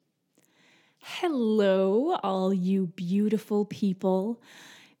Hello, all you beautiful people.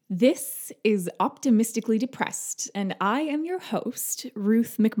 This is Optimistically Depressed, and I am your host,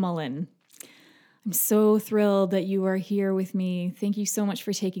 Ruth McMullen. I'm so thrilled that you are here with me. Thank you so much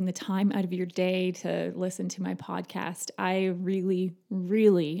for taking the time out of your day to listen to my podcast. I really,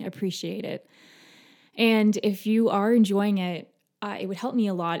 really appreciate it. And if you are enjoying it, it would help me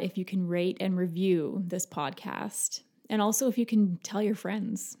a lot if you can rate and review this podcast. And also if you can tell your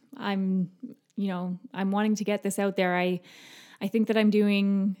friends. I'm wanting to get this out there. I think that I'm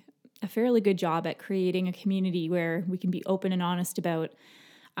doing a fairly good job at creating a community where we can be open and honest about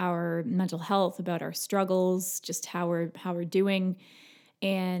our mental health, about our struggles, just how we're doing.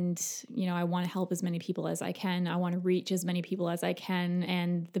 And, I want to help as many people as I can. I want to reach as many people as I can.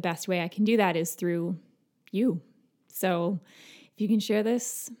 And the best way I can do that is through you. So if you can share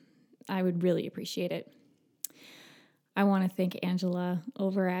this, I would really appreciate it. I want to thank Angela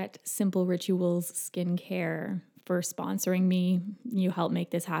over at Simple Rituals Skincare for sponsoring me. You helped make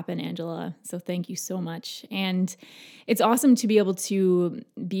this happen, Angela. So thank you so much. And it's awesome to be able to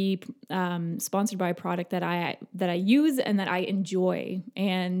be sponsored by a product that I use and that I enjoy.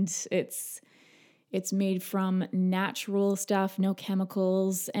 And it's made from natural stuff, no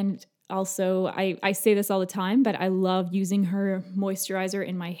chemicals. And also, I say this all the time, but I love using her moisturizer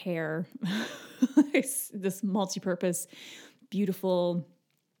in my hair. It's this multi-purpose, beautiful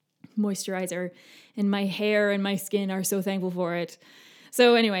moisturizer, and my hair and my skin are so thankful for it.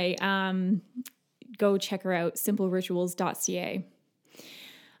 So anyway, go check her out, simplerituals.ca.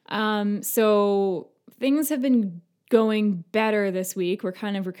 So things have been going better this week. We're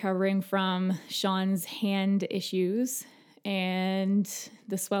kind of recovering from Sean's hand issues, and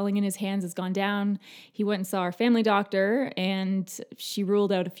the swelling in his hands has gone down. He went and saw our family doctor, and she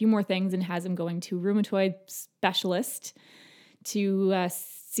ruled out a few more things and has him going to a rheumatoid specialist to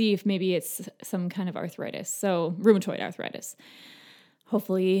see if maybe it's some kind of arthritis. So rheumatoid arthritis.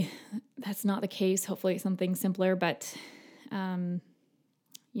 Hopefully that's not the case. Hopefully it's something simpler, but the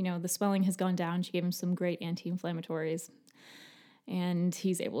swelling has gone down. She gave him some great anti-inflammatories, and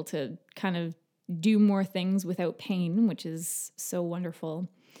he's able to kind of do more things without pain, which is so wonderful.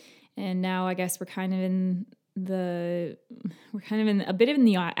 And now I guess we're kind of in a bit in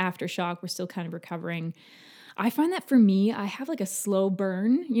the aftershock. We're still kind of recovering. I find that for me, I have like a slow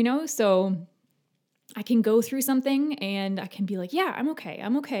burn, so I can go through something and I can be like, yeah, I'm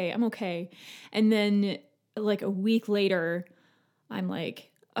okay. And then like a week later, I'm like,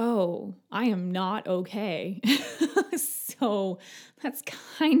 oh, I am not okay. So that's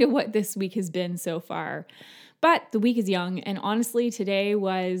kind of what this week has been so far. But the week is young, and honestly, today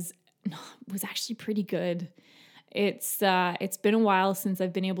was actually pretty good. It's been a while since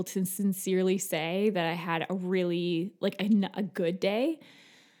I've been able to sincerely say that I had a really a good day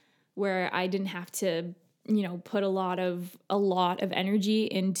where I didn't have to, put a lot of energy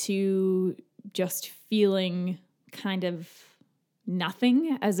into just feeling kind of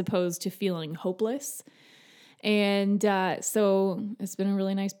nothing as opposed to feeling hopeless. And so it's been a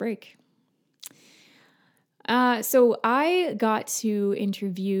really nice break. So I got to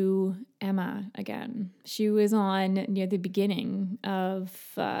interview Emma again. She was on near the beginning of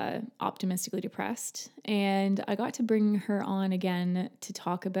Optimistically Depressed, and I got to bring her on again to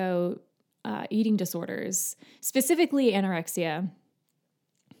talk about eating disorders, specifically anorexia.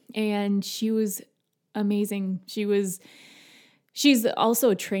 And she was amazing. She's also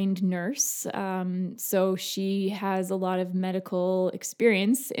a trained nurse, so she has a lot of medical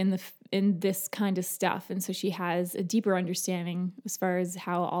experience in this kind of stuff, and so she has a deeper understanding as far as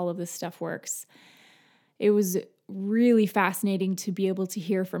how all of this stuff works. It was really fascinating to be able to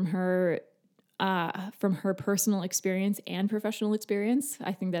hear from her personal experience and professional experience.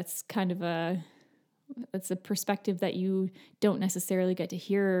 I think that's kind of a perspective that you don't necessarily get to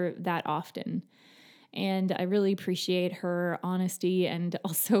hear that often. And I really appreciate her honesty. And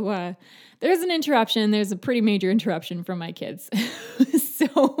also, there's an interruption. There's a pretty major interruption from my kids.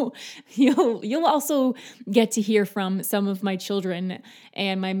 So you'll also get to hear from some of my children.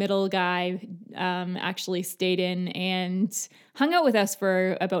 And my middle guy actually stayed in and hung out with us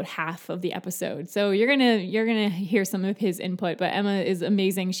for about half of the episode. So you're gonna hear some of his input. But Emma is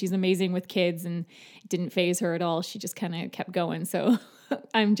amazing. She's amazing with kids, and it didn't faze her at all. She just kind of kept going. So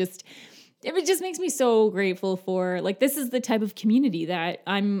it just makes me so grateful for, this is the type of community that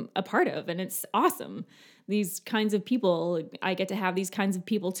I'm a part of, and it's awesome. These kinds of people, I get to have these kinds of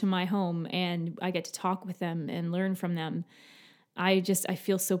people to my home, and I get to talk with them and learn from them. I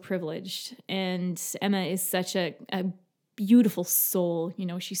feel so privileged. And Emma is such a beautiful soul.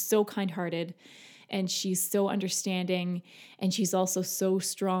 She's so kind-hearted, and she's so understanding, and she's also so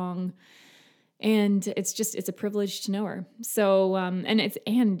strong. And it's a privilege to know her. So,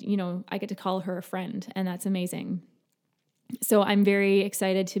 I get to call her a friend, and that's amazing. So I'm very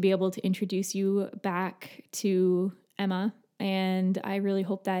excited to be able to introduce you back to Emma. And I really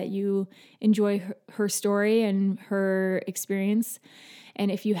hope that you enjoy her story and her experience.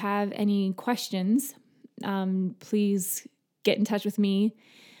 And if you have any questions, please get in touch with me.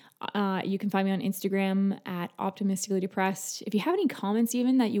 You can find me on Instagram at Optimistically Depressed. If you have any comments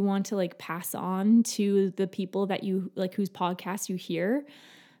even that you want to like pass on to the people that you like, whose podcast you hear,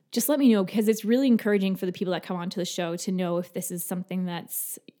 just let me know, because it's really encouraging for the people that come onto the show to know if this is something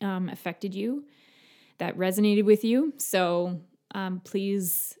that's affected you, that resonated with you. So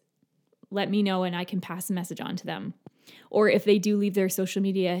please let me know and I can pass a message on to them. Or if they do leave their social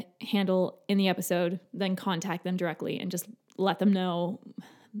media handle in the episode, then contact them directly and just let them know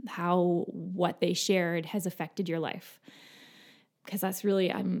how what they shared has affected your life. Because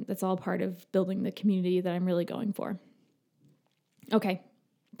that's all part of building the community that I'm really going for. Okay.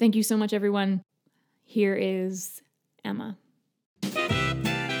 Thank you so much, everyone. Here is Emma.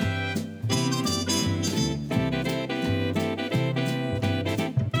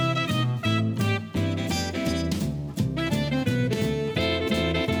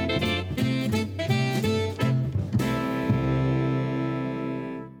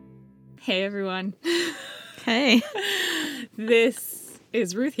 Hey, everyone. Hey. This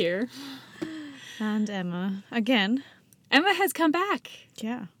is Ruth here. And Emma again. Emma has come back.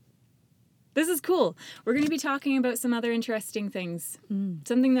 Yeah. This is cool. We're going to be talking about some other interesting things.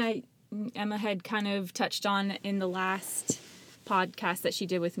 Something that Emma had kind of touched on in the last podcast that she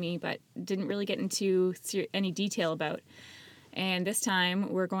did with me, but didn't really get into any detail about. And this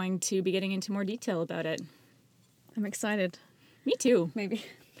time, we're going to be getting into more detail about it. I'm excited. Me too. Maybe.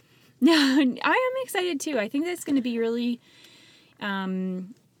 No, I am excited too. I think that's going to be really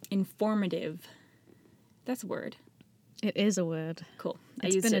informative. That's a word. It is a word. Cool. It's I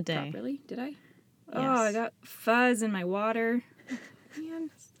used been a it day. properly. Did I? Yes. Oh, I got fuzz in my water. Man,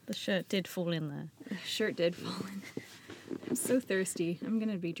 The shirt did fall in there. the shirt did fall in. I'm so thirsty. I'm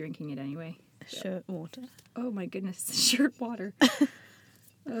going to be drinking it anyway. Shirt water. Oh my goodness. Shirt water.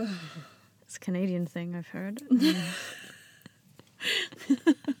 It's a Canadian thing, I've heard.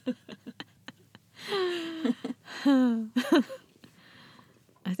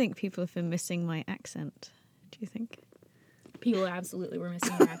 I think people have been missing my accent. Do you think? People absolutely were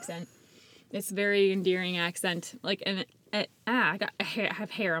missing your accent. It's a very endearing accent. Like, and I have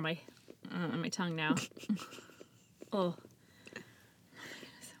hair on my tongue now. Oh.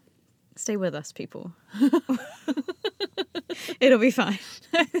 Stay with us, people. It'll be fine.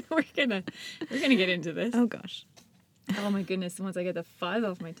 we're gonna get into this. Oh gosh. Oh my goodness! Once I get the fuzz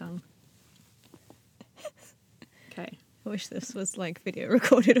off my tongue. Okay. I wish this was like video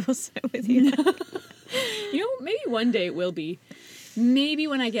recorded also with you. You know, maybe one day it will be. Maybe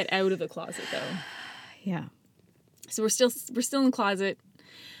when I get out of the closet, though. Yeah. So we're still in the closet.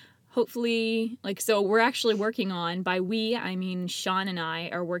 Hopefully, so we're actually working on, by we, I mean Sean and I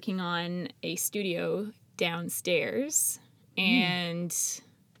are working on a studio downstairs. And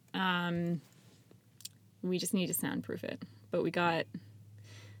we just need to soundproof it. But we got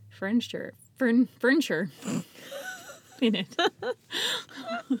furniture in it.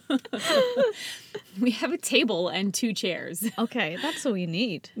 We have a table and 2 chairs. Okay, that's all you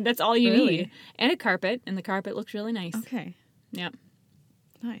need. That's all you Really? need. And a carpet, and the carpet looks really nice. Okay. Yep.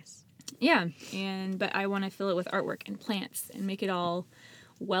 Nice. Yeah, but I want to fill it with artwork and plants and make it all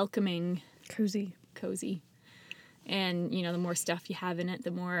welcoming, Cozy. cozy. And, the more stuff you have in it,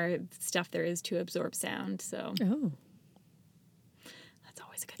 the more stuff there is to absorb sound. So Oh. that's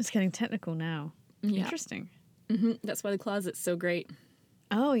always a good It's thing. getting technical now. Yeah. Interesting. That's why the closet's so great.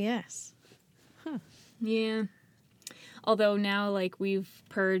 Oh, yes. Yeah. Although now, we've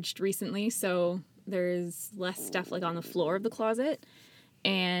purged recently, so there's less stuff, on the floor of the closet.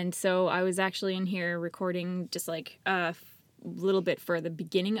 And so I was actually in here recording just, a little bit for the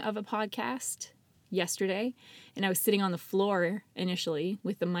beginning of a podcast yesterday. And I was sitting on the floor initially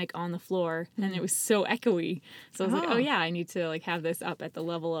with the mic on the floor, and it was so echoey. So I was like, oh, yeah, I need to, have this up at the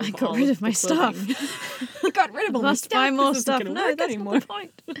level of I got rid of my stuff. I got rid of all my Must stuff. buy more This isn't stuff. gonna No, work that's anymore. not the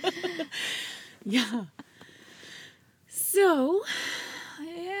point. Yeah. So,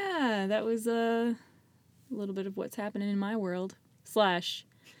 yeah, that was a little bit of what's happening in my world. /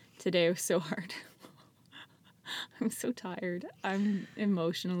 today was so hard. I'm so tired. I'm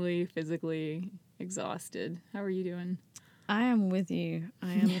emotionally, physically exhausted. How are you doing? I am with you.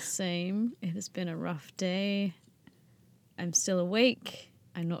 I am the same. It has been a rough day. I'm still awake.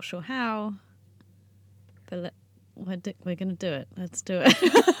 I'm not sure how. But we're going to do it. Let's do it.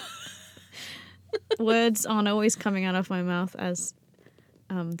 words aren't always coming out of my mouth as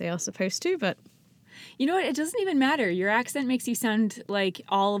they are supposed to, but You know what? It doesn't even matter. Your accent makes you sound like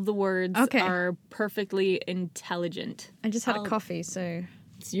all of the words are perfectly intelligent. I just had a coffee, so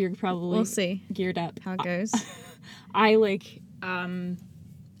You're probably we'll see geared up. how it goes. I like,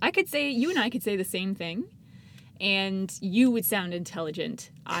 I could say, you and I could say the same thing, and you would sound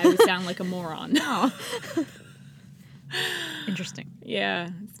intelligent. I would sound like a moron. Interesting. Yeah,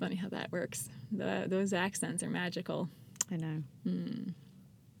 it's funny how that works. Those accents are magical. I know.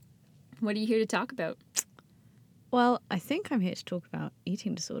 What are you here to talk about? Well, I think I'm here to talk about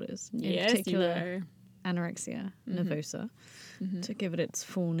eating disorders. In particular, anorexia nervosa, to give it its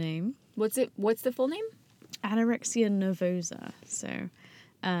full name. What's the full name? Anorexia nervosa. So,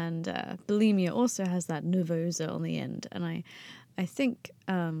 and bulimia also has that nervosa on the end. And I think,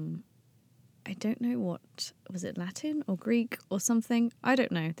 I don't know what, was it Latin or Greek or something? I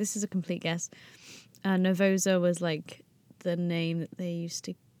don't know. This is a complete guess. Nervosa was like the name that they used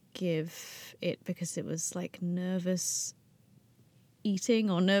to give it because it was like nervous eating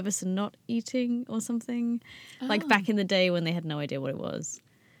or nervous and not eating or something. Like back in the day when they had no idea what it was.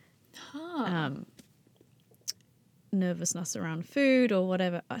 Nervousness around food or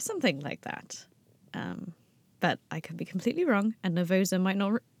whatever, something like that. But I could be completely wrong, and nervosa might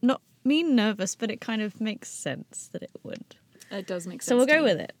not mean nervous, but it kind of makes sense that it would. That does make sense. So we'll go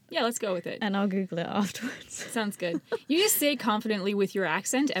with it. Yeah, let's go with it. And I'll Google it afterwards. Sounds good. You just say confidently with your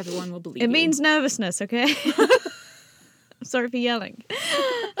accent, everyone will believe It you. means nervousness, okay? Sorry for yelling.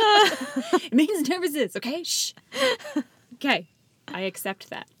 It means nervousness, okay? Shh. Okay, I accept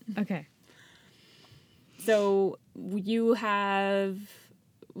that. Okay. So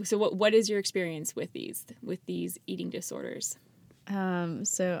what is your experience with these eating disorders?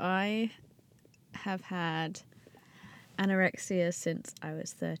 So I have had anorexia since I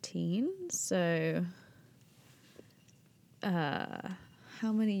was 13. So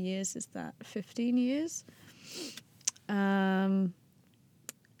how many years is that? 15 years? And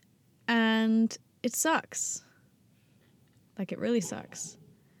it sucks. Like, it really sucks.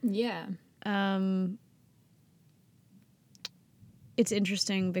 Yeah. It's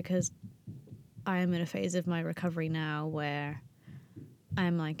interesting because I am in a phase of my recovery now where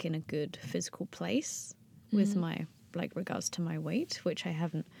I'm like in a good physical place with my, like, regards to my weight, which I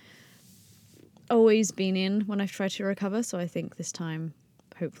haven't always been in when I've tried to recover. So I think this time,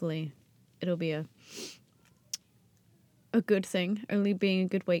 hopefully, it'll be a good thing. Only being a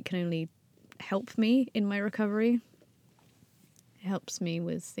good weight can only help me in my recovery. It helps me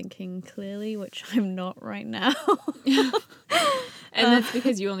with thinking clearly, which I'm not right now. And that's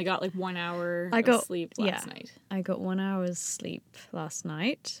because you only got like 1 hour of sleep last night. I got 1 hour's sleep last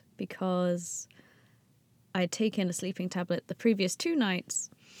night because I'd taken a sleeping tablet the previous 2 nights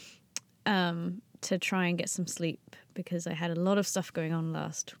to try and get some sleep because I had a lot of stuff going on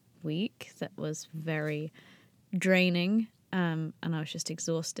last week that was very draining and I was just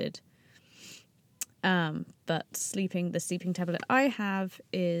exhausted. But the sleeping tablet I have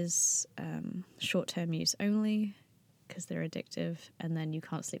is short-term use only because they're addictive and then you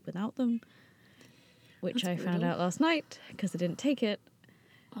can't sleep without them, which I found out last night because I didn't take it.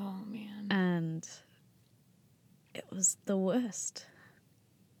 Oh, man. And it was the worst.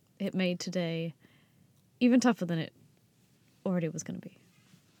 It made today even tougher than it already was going to be.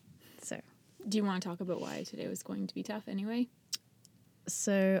 So, do you want to talk about why today was going to be tough anyway?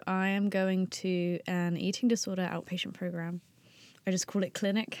 So I am going to an eating disorder outpatient program. I just call it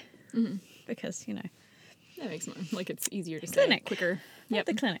clinic because, you know. That makes more, like, it's easier to clinic. Say quicker. Yep.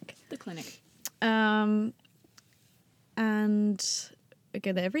 The clinic. The clinic. And I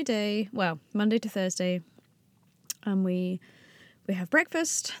go there every day. Well, Monday to Thursday. And we have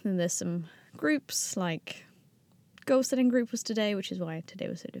breakfast. Then there's some groups, like goal setting group was today, which is why today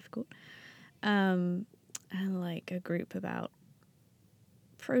was so difficult. And like a group about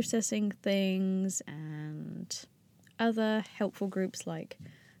processing things and other helpful groups, like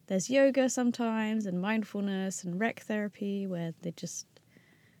there's yoga sometimes and mindfulness and rec therapy where they just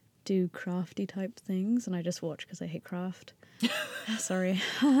do crafty type things and I just watch because I hate craft. Sorry.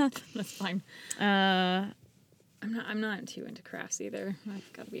 That's fine. I'm not too into crafts either.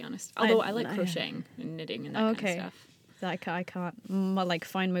 I've got to be honest. Although I like crocheting and knitting and that kind of stuff. I can't. My like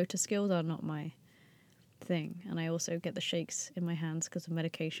fine motor skills are not my thing, and I also get the shakes in my hands because of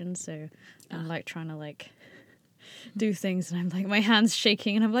medication. So I'm like trying to like do things, and I'm like my hands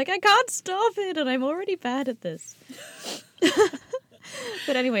shaking, and I'm like I can't stop it, and I'm already bad at this.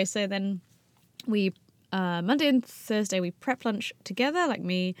 But anyway, so then we Monday and Thursday we prep lunch together, like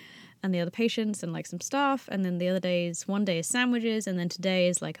me and the other patients and like some staff, and then the other days, one day is sandwiches, and then today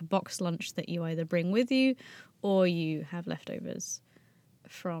is like a box lunch that you either bring with you or you have leftovers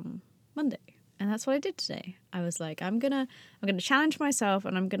from Monday. And that's what I did today. I was like, I'm gonna challenge myself,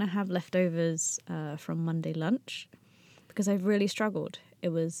 and I'm gonna have leftovers from Monday lunch, because I've really struggled.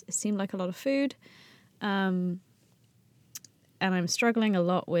 It seemed like a lot of food, and I'm struggling a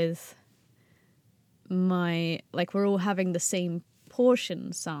lot with we're all having the same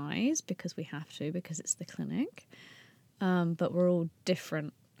portion size because we have to, because it's the clinic, but we're all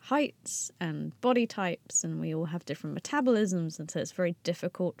different heights and body types, and we all have different metabolisms, and so it's very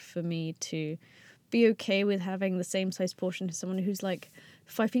difficult for me to be okay with having the same size portion as someone who's like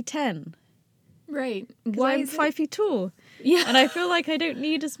 5'10". Right. Why I'm 5 feet tall. Yeah. And I feel like I don't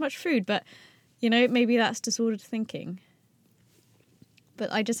need as much food, but maybe that's disordered thinking.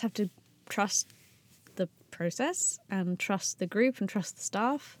 But I just have to trust the process and trust the group and trust the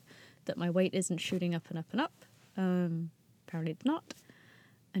staff that my weight isn't shooting up and up and up. Apparently it's not.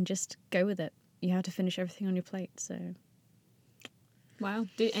 And just go with it. You have to finish everything on your plate, so. Wow.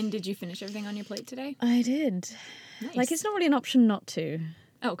 Did you finish everything on your plate today? I did. Nice. Like, it's not really an option not to.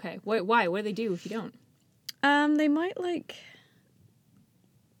 Oh, okay. Why? What do they do if you don't? They might,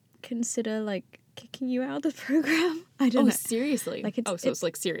 consider, kicking you out of the program. I don't know. Seriously?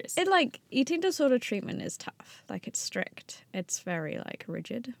 It's serious. Eating disorder treatment is tough. It's strict. It's very,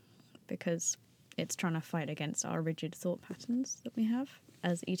 rigid, because it's trying to fight against our rigid thought patterns that we have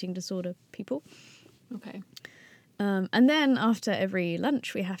as eating disorder people. Okay. And then after every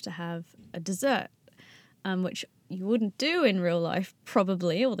lunch, we have to have a dessert, which you wouldn't do in real life,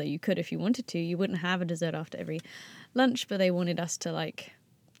 probably, although you could if you wanted to. You wouldn't have a dessert after every lunch, but they wanted us to,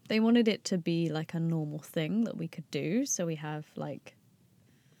 they wanted it to be, a normal thing that we could do. So we have, a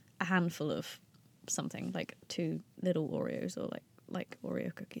handful of something, 2 little Oreos, or,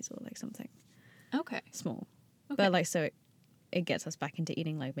 Oreo cookies, or, something. Okay. Small. Okay. But, so it gets us back into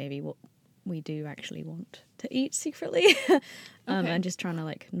eating, maybe what we do actually want to eat secretly. And just trying to,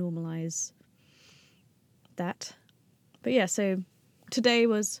 normalize that. But yeah, so today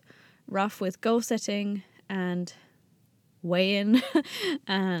was rough with goal setting and weigh-in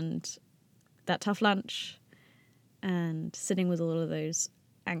and that tough lunch, and sitting with all of those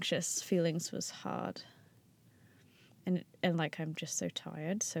anxious feelings was hard. And I'm just so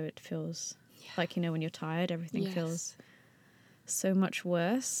tired, so it feels when you're tired, everything feels so much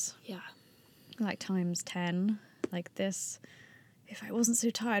worse. Yeah. Times 10. This, if I wasn't so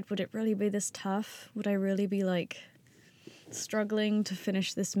tired, would it really be this tough? Would I really be struggling to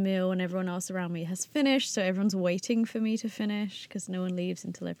finish this meal when everyone else around me has finished? So everyone's waiting for me to finish, because no one leaves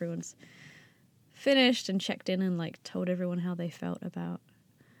until everyone's finished and checked in and told everyone how they felt about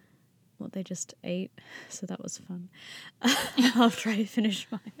what they just ate. So that was fun. After I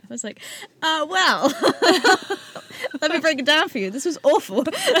finished mine, I was like, well, let me break it down for you. This was awful.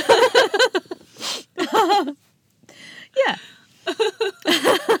 Yeah.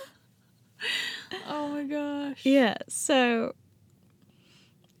 Oh my gosh. Yeah, so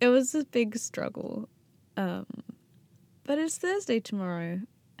it was a big struggle. But it's Thursday tomorrow,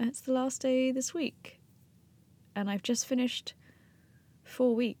 and it's the last day this week. And I've just finished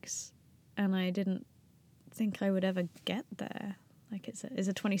 4 weeks, and I didn't think I would ever get there. It's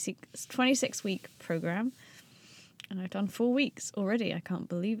a 26-week program, and I've done 4 weeks already. I can't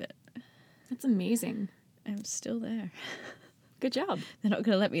believe it. That's amazing. I'm still there. Good job. They're not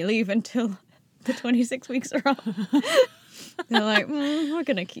going to let me leave until the 26 weeks are up. They're like, we're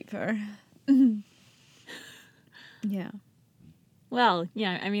going to keep her. Yeah. Well,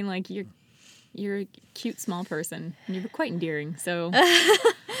 yeah, I mean, you're a cute small person, and you're quite endearing, so I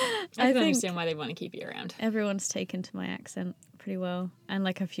can understand why they want to keep you around. Everyone's taken to my accent pretty well, and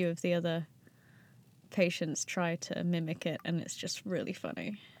a few of the other patients try to mimic it, and it's just really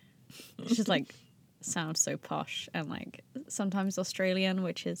funny. It's just sounds so posh and sometimes Australian,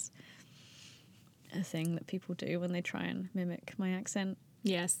 which is a thing that people do when they try and mimic my accent.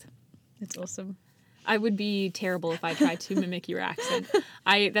 Yes. It's awesome. I would be terrible if I tried to mimic your accent.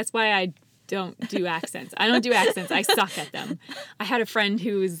 That's why I don't do accents. I don't do accents. I suck at them. I had a friend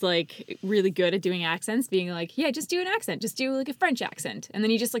who was really good at doing accents, being yeah, just do an accent. Just do a French accent. And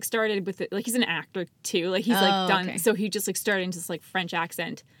then he just started with it. He's an actor too. He's done. Okay. So he just started into this French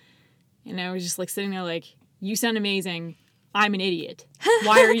accent. And I was just sitting there you sound amazing. I'm an idiot.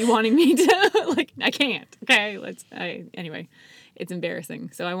 Why are you wanting me to I can't. Okay, anyway, it's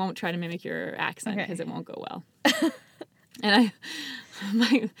embarrassing. So I won't try to mimic your accent because it won't go well. And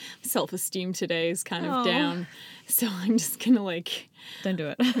my self-esteem today is kind of down. So I'm just going to like... Don't do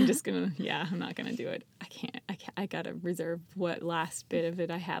it. I'm just going to... Yeah, I'm not going to do it. I can't. I got to reserve what last bit of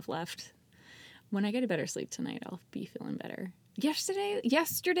it I have left. When I get a better sleep tonight, I'll be feeling better.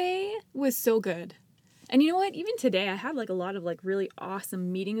 Yesterday was so good. And you know what? Even today, I had like a lot of like really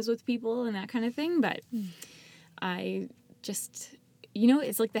awesome meetings with people and that kind of thing. But I just,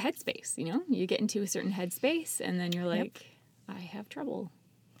 it's like the headspace, you get into a certain headspace and then you're like, I have trouble.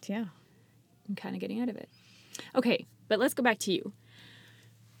 Yeah. I'm kind of getting out of it. Okay. But let's go back to you.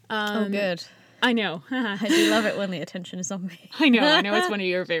 Oh, good. I know. I do love it when the attention is on me. I know. It's one of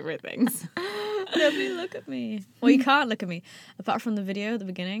your favorite things. Nobody look at me. Well, you can't look at me. Apart from the video at the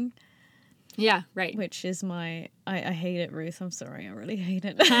beginning. Yeah, right. Which is I hate it, Ruth. I'm sorry. I really hate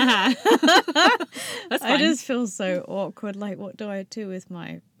it. That's fine. I just feel so awkward. Like, what do I do with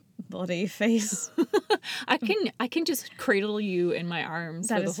my body face? I can just cradle you in my arms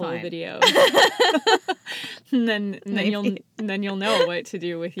for the whole video. and then you'll know what to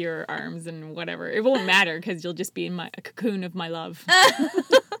do with your arms and whatever. It won't matter because you'll just be in a cocoon of my love.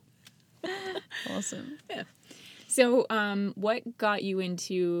 Awesome. Yeah. So, what got you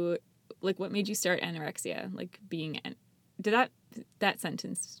into, like, what made you start anorexia? Like, did that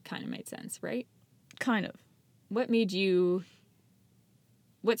sentence kind of made sense, right? Kind of. What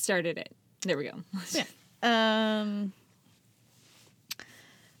started it? There we go. Yeah.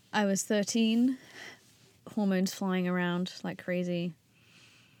 I was 13, hormones flying around like crazy.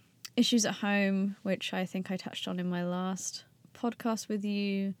 Issues at home, which I think I touched on in my last podcast with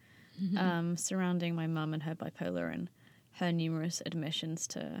you. Surrounding my mum and her bipolar and her numerous admissions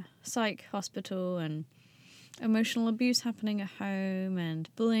to psych hospital and emotional abuse happening at home and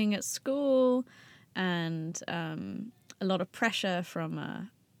bullying at school and a lot of pressure from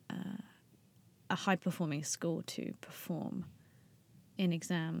a high-performing school to perform in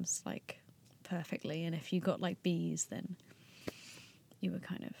exams like perfectly, and if you got like B's then you were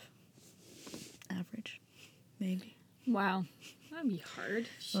kind of average, maybe. Wow. That'd be hard.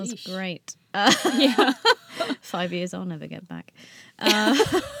 Sheesh. That was great. Yeah. 5 years I'll never get back. And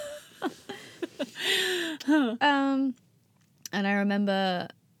I remember,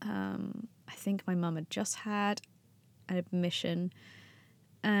 I think my mum had just had an admission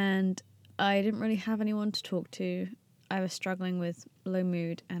and I didn't really have anyone to talk to. I was struggling with low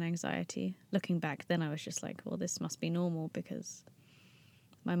mood and anxiety. Looking back then I was just like, well, this must be normal because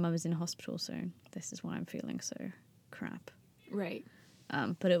my mum is in hospital, so this is why I'm feeling so crap. Right.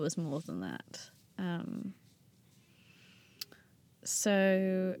 But it was more than that.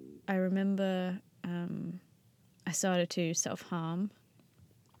 So I remember I started to self-harm.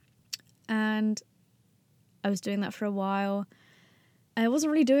 And I was doing that for a while. And it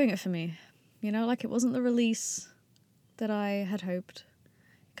wasn't really doing it for me. Like it wasn't the release that I had hoped.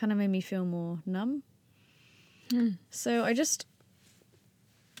 It kind of made me feel more numb. So I just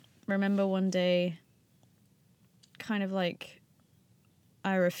remember one day kind of like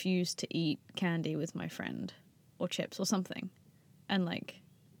I refused to eat candy with my friend or chips or something. And like,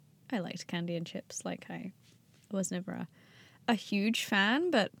 I liked candy and chips. Like I was never a huge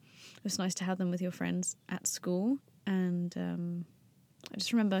fan, but it was nice to have them with your friends at school. And I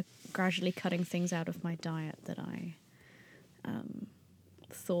just remember gradually cutting things out of my diet that I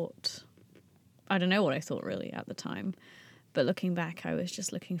thought, I don't know what I thought really at the time, but looking back, I was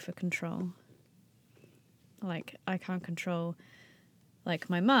just looking for control. Like I can't control like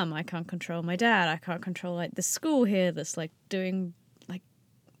my mum, I can't control my dad, I can't control like the school here that's like doing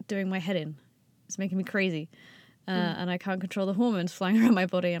my head in. It's making me crazy. And I can't control the hormones flying around my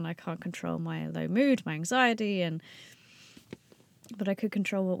body, and I can't control my low mood, my anxiety, but I could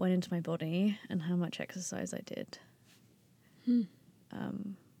control what went into my body and how much exercise I did.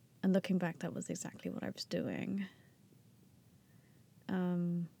 And looking back, that was exactly what I was doing.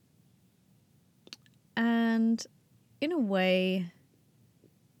 And in a way,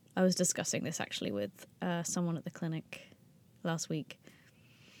 I was discussing this actually with someone at the clinic last week.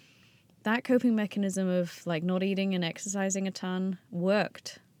 That coping mechanism of like not eating and exercising a ton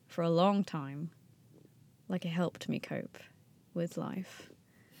worked for a long time. Like it helped me cope with life.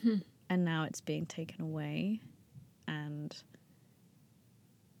 And now it's being taken away. And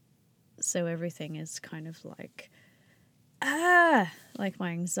so everything is kind of like, like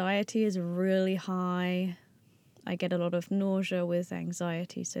my anxiety is really high. I get a lot of nausea with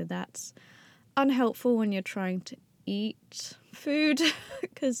anxiety, so that's unhelpful when you're trying to eat food,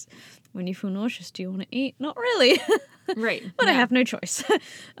 because when you feel nauseous, do you want to eat? Not really. Right. But I have no choice.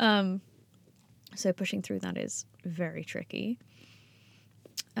 So pushing through that is very tricky.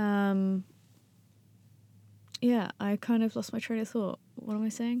 And yeah, I kind of lost my train of thought. What am I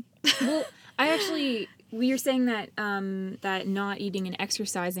saying? Well, you're saying that that not eating and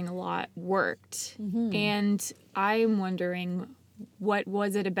exercising a lot worked, and I'm wondering, what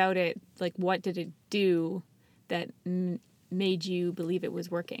was it about it? Like, what did it do that made you believe it was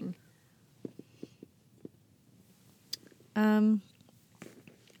working?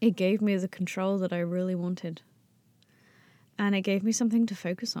 It gave me the control that I really wanted. And it gave me something to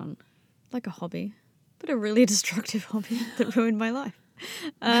focus on, like a hobby, but a really destructive hobby that ruined my life.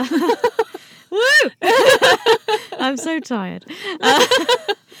 Woo! I'm so tired.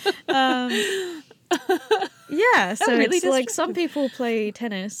 Yeah, so really it's like some people play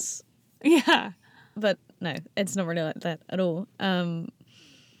tennis, Yeah. but no, it's not really like that at all.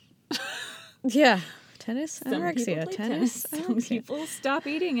 Yeah, tennis, Some people anorexia, play tennis, Some anorexia. people stop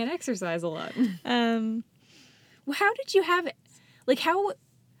eating and exercise a lot. Um, Well, how did you have it? How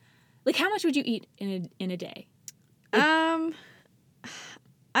much would you eat in a day? I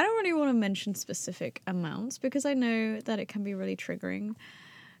don't really want to mention specific amounts because I know that it can be really triggering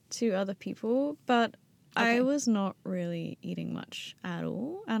to other people, but Okay. I was not really eating much at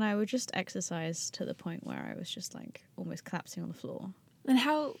all, and I would just exercise to the point where I was just like almost collapsing on the floor. And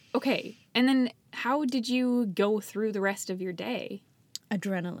then how did you go through the rest of your day?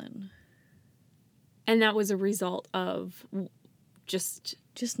 Adrenaline. And that was a result of just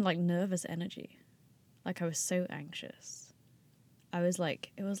Just like nervous energy. Like I was so anxious. It was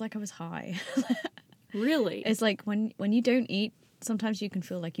like I was high. really. It's like when you don't eat, sometimes you can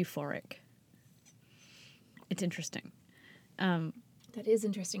feel like euphoric. It's interesting. That is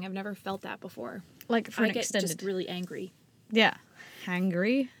interesting. I've never felt that before. Like for I an get extended. just really angry. Yeah.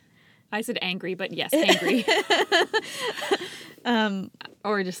 Hangry. I said angry, but yes, angry.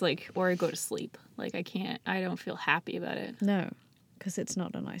 Or I go to sleep. Like I don't feel happy about it. No, because it's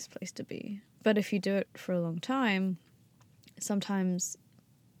not a nice place to be. But if you do it for a long time, sometimes,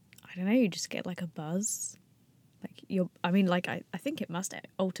 I don't know, you just get like a buzz. I think it must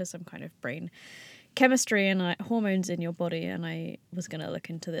alter some kind of brain chemistry and hormones in your body. And I was going to look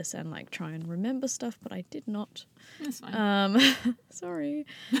into this and like try and remember stuff, but I did not. That's fine. Sorry.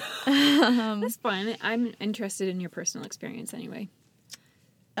 That's fine. I'm interested in your personal experience anyway.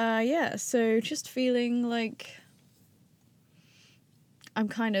 Yeah, so just feeling like I'm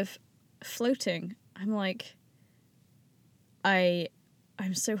kind of floating. I'm like,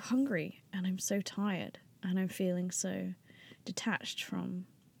 I'm so hungry and I'm so tired and I'm feeling so detached from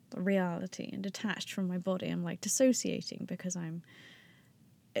the reality and detached from my body. I'm like dissociating because I'm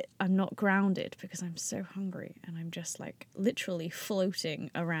not grounded because I'm so hungry and I'm just like literally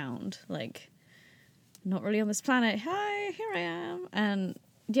floating around, like not really on this planet. Hi, here I am. And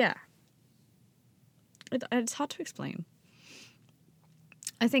yeah, it's hard to explain.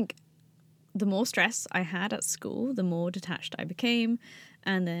 I think the more stress I had at school, the more detached I became,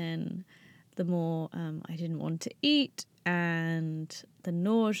 and then the more I didn't want to eat, and the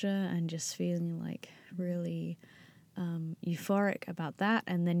nausea and just feeling like really euphoric about that.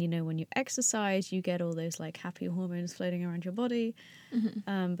 And then, you know, when you exercise, you get all those like happy hormones floating around your body.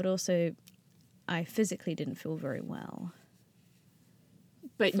 Mm-hmm. But also, I physically didn't feel very well.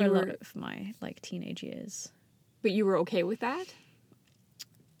 But for a lot of my like teenage years. But you were okay with that?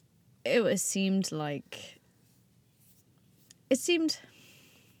 It seemed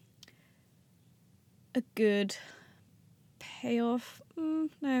a good payoff.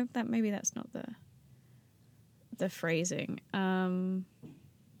 No, that's not the phrasing. To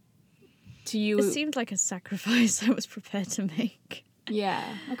you, it seemed like a sacrifice I was prepared to make.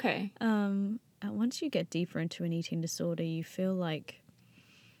 Yeah. Okay. And once you get deeper into an eating disorder, you feel like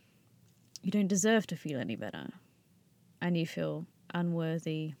you don't deserve to feel any better, and you feel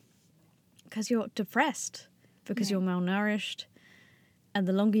unworthy because you're depressed, because you're malnourished, and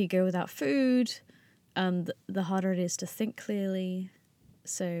the longer you go without food, the harder it is to think clearly.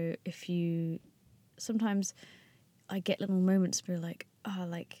 So sometimes I get little moments where like,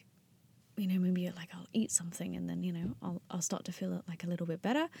 maybe like I'll eat something and then, you know, I'll start to feel like a little bit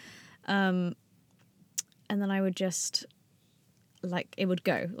better. And then I would just like, it would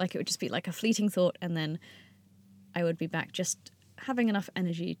go, like it would just be like a fleeting thought, and then I would be back just having enough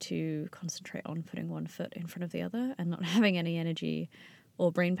energy to concentrate on putting one foot in front of the other and not having any energy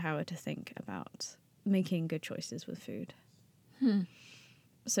or brain power to think about making good choices with food.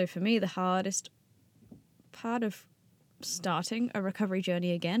 So for me, the hardest part of starting a recovery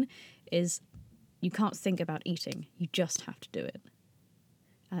journey again is you can't think about eating. You just have to do it.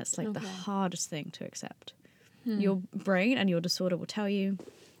 And it's like the hardest thing to accept. Your brain and your disorder will tell you,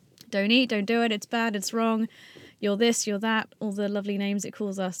 don't eat, don't do it, it's bad, it's wrong, you're this, you're that, all the lovely names it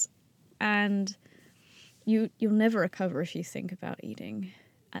calls us. And you'll never recover if you think about eating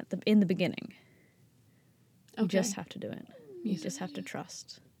in the beginning. You just have to do it. You just have to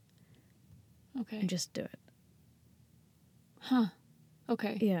trust. Okay. And just do it. Huh.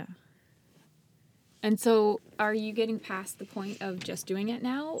 Okay. Yeah. And so are you getting past the point of just doing it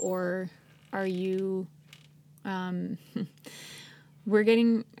now, or are you I'm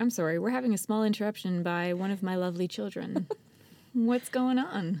sorry, we're having a small interruption by one of my lovely children. What's going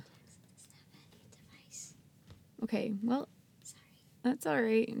on? Okay, well, that's all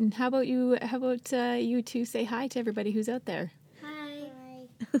right. And how about you two say hi to everybody who's out there? Hi.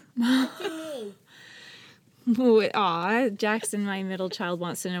 What's your name? Aw, Jackson, my middle child,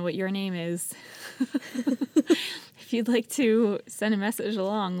 wants to know what your name is. If you'd like to send a message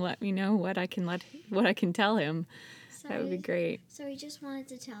along, let me know what I can tell him. Sorry. That would be great. Sorry, just wanted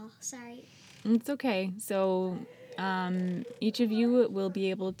to tell. Sorry. It's okay. So each of you will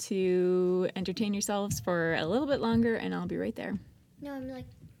be able to entertain yourselves for a little bit longer, and I'll be right there. No, I'm like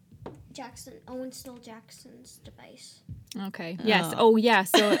Jackson. Owen stole Jackson's device. Okay. Yes. Oh, yeah.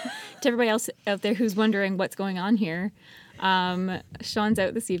 So to everybody else out there who's wondering what's going on here, Sean's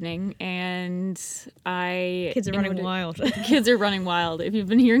out this evening, and Kids are running wild. Kids are running wild. If you've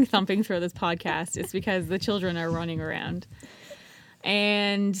been hearing thumping through this podcast, it's because the children are running around.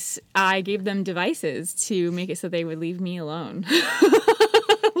 And I gave them devices to make it so they would leave me alone.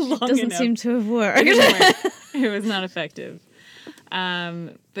 Doesn't seem to have worked. It didn't work. It was not effective.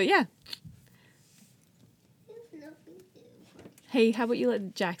 But yeah. Hey, how about you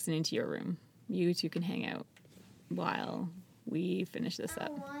let Jackson into your room? You two can hang out while we finish this up. I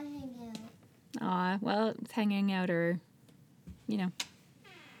want to hang out. Aw, well, it's hanging out or, You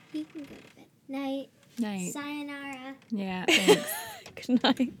can go to bed. Night. night. Sayonara. Yeah, thanks. Good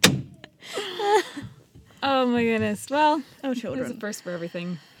night. Oh my goodness. Well, Oh, there's a children. first for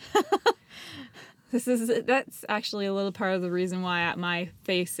everything. That's actually a little part of the reason why my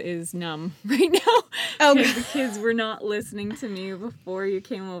face is numb right now. Oh, The kids were not listening to me before you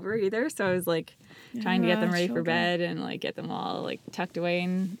came over either, so I was like trying to get them ready for bed and like get them all like tucked away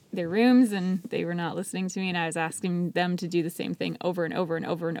in their rooms, and they were not listening to me, and I was asking them to do the same thing over and over and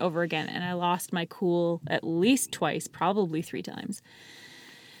over and over again, and I lost my cool at least twice, probably 3 times.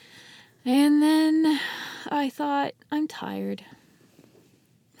 And then I thought, I'm tired.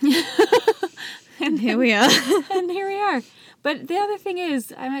 And here we are. And here we are. But the other thing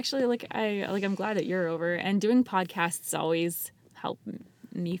is, I'm actually I'm glad that you're over, and doing podcasts always help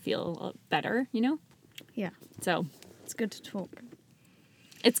me feel better, you know? Yeah. So It's good to talk.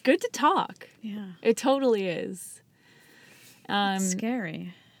 it's good to talk. Yeah. It totally is.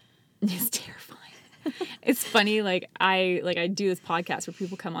 Scary. It's terrifying. It's funny, I do this podcast where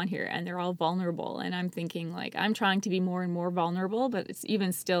people come on here and they're all vulnerable, and I'm thinking like I'm trying to be more and more vulnerable, but it's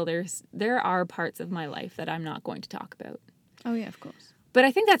even still there are parts of my life that I'm not going to talk about. Oh, yeah, of course. But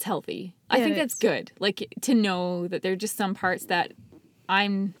I think that's healthy. I Yeah, think it that's is. good. Like to know that there are just some parts that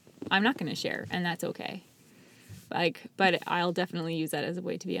I'm not going to share, and that's okay. But I'll definitely use that as a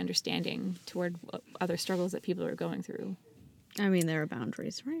way to be understanding toward other struggles that people are going through. I mean, there are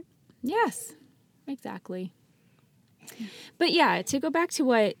boundaries, right? Yes, exactly. But yeah, to go back to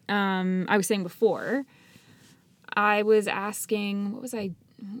what I was saying before, I was asking, what was I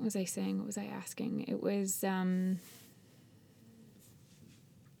saying? What was I asking? It was,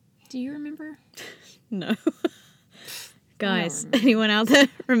 do you remember? No. Guys, remember. anyone out there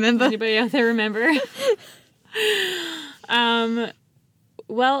remember? Anybody out there remember?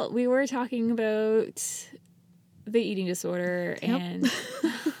 Well, we were talking about the eating disorder and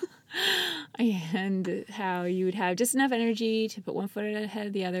and how you would have just enough energy to put one foot ahead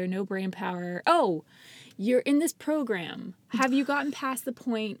of the other, no brain power. Oh, you're in this program. Have you gotten past the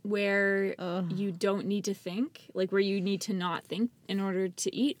point where you don't need to think, like where you need to not think in order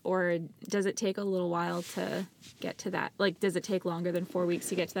to eat, or does it take a little while to get to that? Like, does it take longer than 4 weeks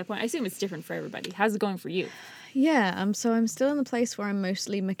to get to that point? I assume it's different for everybody. How's it going for you? Yeah, so I'm still in the place where I'm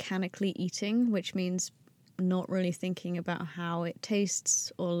mostly mechanically eating, which means not really thinking about how it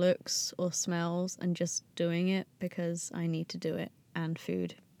tastes or looks or smells, and just doing it because I need to do it. And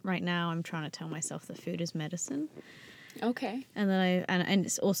food. Right now I'm trying to tell myself that food is medicine. Okay. And then and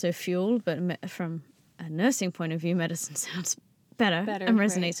it's also fuel, but from a nursing point of view, medicine sounds better and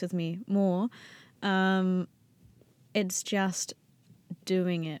resonates right. with me more. It's just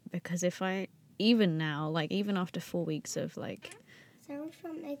doing it, because if I, even now, like even after 4 weeks of like... Sorry for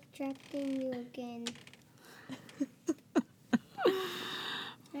interrupting you again.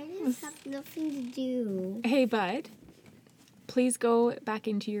 I just have nothing to do. Hey, bud. Please go back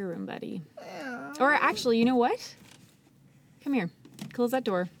into your room, buddy. Or actually, you know what? Come here. Close that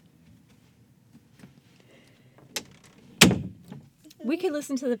door. We could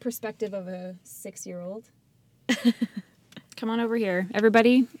listen to the perspective of a 6-year-old. Come on over here.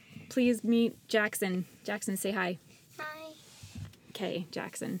 Everybody, please meet Jackson. Jackson, say hi. Hi. Okay,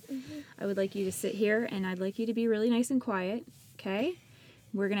 Jackson. I would like you to sit here, and I'd like you to be really nice and quiet, okay?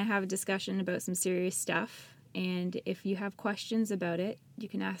 We're going to have a discussion about some serious stuff, and if you have questions about it, you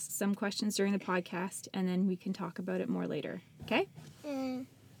can ask some questions during the podcast, and then we can talk about it more later, okay?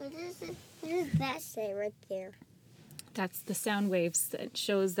 What does that say right there? That's the sound waves that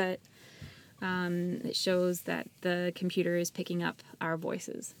shows that the computer is picking up our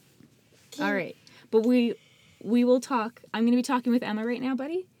voices. All right, but we will talk. I'm going to be talking with Emma right now,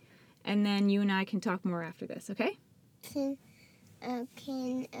 buddy, and then you and I can talk more after this. Okay? Can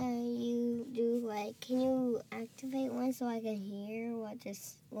you do can you activate one so I can hear what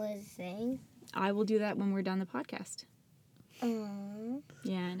this was saying? I will do that when we're done the podcast. Aww.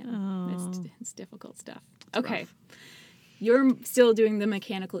 Yeah, I know. Oh. It's difficult stuff. Okay, you're still doing the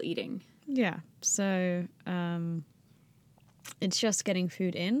mechanical eating. Yeah. So it's just getting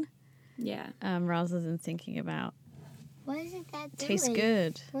food in Yeah. rather than thinking about What is it that doing? tastes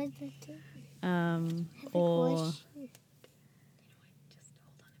good What is it doing? or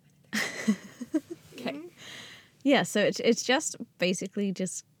Okay. yeah. So it's just basically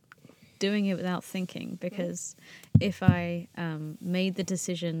just doing it without thinking, because if I made the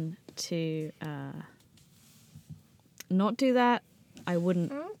decision to not do that, I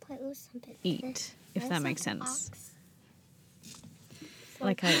wouldn't I want to play with something. eat, if that makes sense.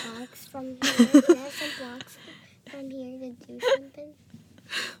 Like Like blocks from here. Can I have some blocks from here to do something?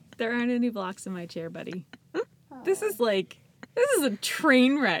 There aren't any blocks in my chair, buddy. This is a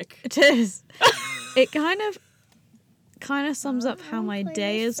train wreck. It is. It kind of sums up how my play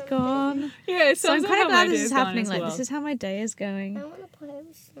day with has something. gone. Yeah, So I'm kind of glad this is happening. Like, this is how my day is I going. want to play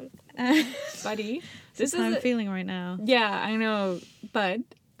with something. buddy. This is how I'm feeling right now. Yeah, I know, but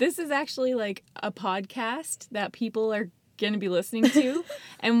this is actually like a podcast that people are going to be listening to.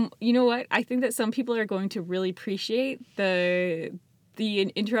 And you know what? I think that some people are going to really appreciate the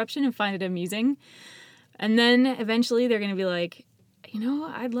interruption and find it amusing. And then eventually they're going to be like, you know,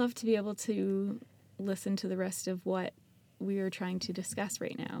 I'd love to be able to listen to the rest of what we are trying to discuss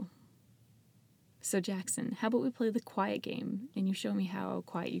right now. So Jackson, how about we play the quiet game and you show me how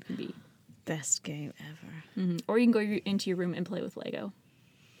quiet you can be? Best game ever. Or you can go into your room and play with Lego.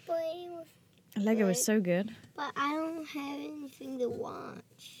 Play with, Lego is so good. but I don't have anything to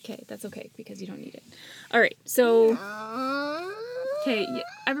watch. Okay, that's okay because you don't need it. All right, so Uh, okay,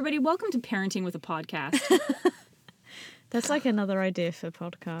 everybody, welcome to Parenting with a Podcast. That's like another idea for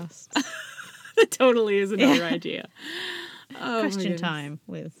podcasts. That totally is another idea. Oh, my Question goodness. time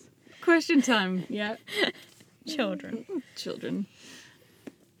with Question time. Yeah, children. children.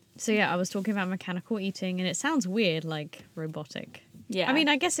 So yeah, I was talking about mechanical eating, and it sounds weird, like robotic. Yeah, I mean,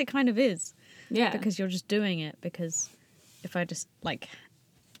 I guess it kind of is, yeah, because you're just doing it. Because if I just like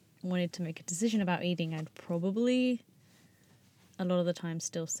wanted to make a decision about eating, I'd probably a lot of the time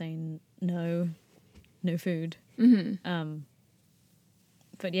still say no food. Mm-hmm.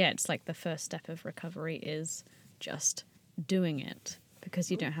 But yeah, it's like the first step of recovery is just doing it, because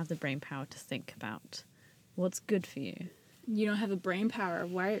you don't have the brain power to think about what's good for you. You don't have the brain power.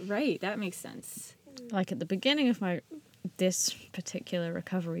 Right, that makes sense. Like at the beginning of this particular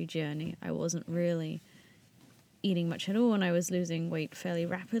recovery journey, I wasn't really eating much at all, and I was losing weight fairly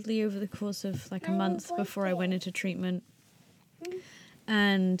rapidly over the course of like a month before I went into treatment.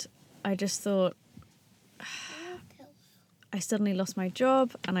 And I just thought, I suddenly lost my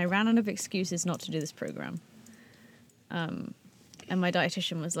job and I ran out of excuses not to do this program. And my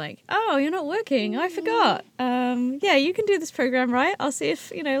dietitian was like, "Oh, you're not working. I forgot. Yeah, you can do this program, right? I'll see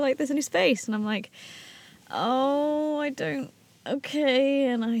if, like there's any space." And I'm like, "Oh, I don't. Okay."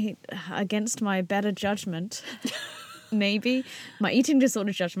 And I, against my better judgment, maybe my eating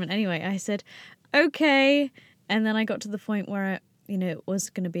disorder judgment anyway, I said, "Okay." And then I got to the point where, it was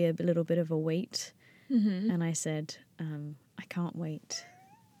going to be a little bit of a wait. Mm-hmm. And I said, "I can't wait.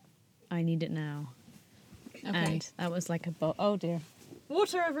 I need it now." Okay. And that was like oh dear,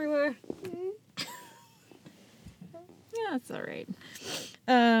 water everywhere. Yeah, that's all right.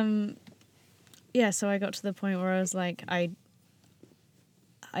 Yeah, so I got to the point where I was like, I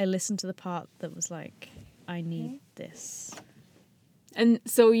listened to the part that was like, I need this. And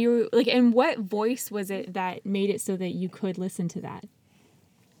so you like, and what voice was it that made it so that you could listen to that?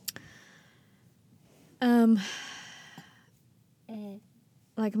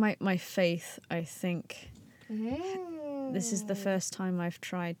 Like my faith, I think. This is the first time I've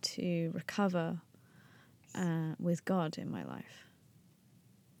tried to recover with God in my life.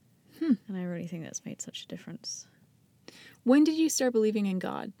 And I really think that's made such a difference. When did you start believing in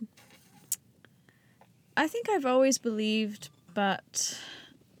God? I think I've always believed, but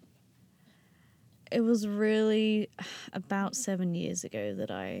it was really about 7 years ago that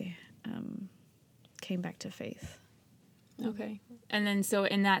I came back to faith. Okay. And then so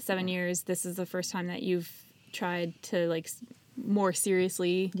in that 7 years, this is the first time that you've tried to like more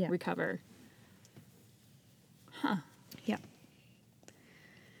seriously recover. Huh. Yeah.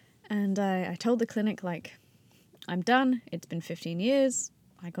 And I told the clinic, like, I'm done. It's been 15 years.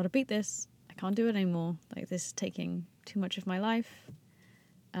 I got to beat this. I can't do it anymore. Like, this is taking too much of my life.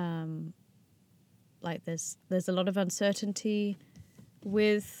 Like, there's a lot of uncertainty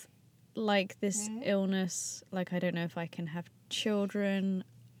with, like, this illness. Like, I don't know if I can have children.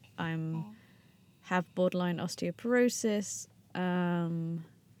 Have borderline osteoporosis.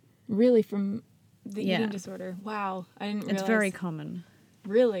 Really, from the eating disorder? Wow, I didn't realize. It's very common.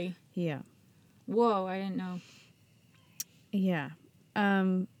 Really? Yeah. Whoa, I didn't know. Yeah.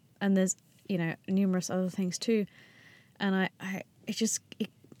 And there's, numerous other things too. And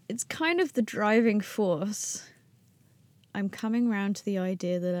it's kind of the driving force. I'm coming round to the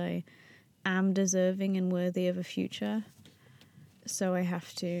idea that I am deserving and worthy of a future. So I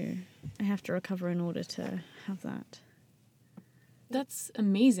have to recover in order to have that. That's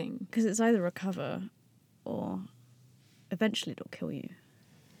amazing. Because it's either recover or eventually it'll kill you.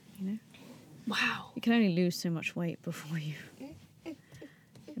 Wow. You can only lose so much weight before you...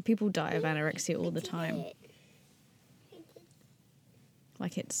 People die of anorexia all the time.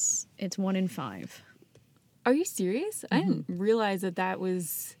 Like, it's 1 in 5. Are you serious? I didn't realize that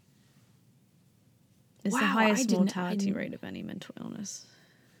was... It's the highest mortality rate of any mental illness.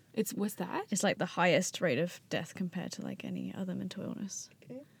 What's that? It's like the highest rate of death compared to like any other mental illness.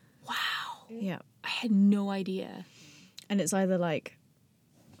 Wow. Yeah. I had no idea. And it's either like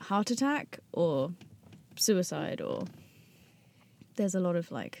heart attack or suicide, or there's a lot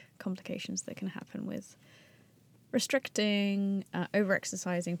of like complications that can happen with restricting,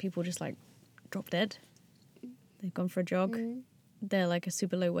 over-exercising. People just like drop dead. They've gone for a jog. They're like a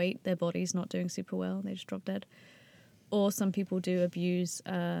super low weight. Their body's not doing super well. They just drop dead. Or some people do abuse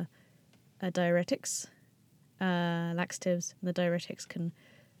diuretics, laxatives. The diuretics can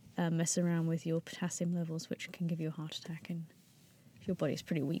mess around with your potassium levels, which can give you a heart attack. And if your body's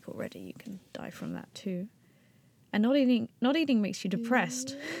pretty weak already, you can die from that too. And not eating makes you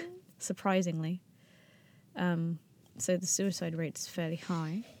depressed, surprisingly. So the suicide rate's fairly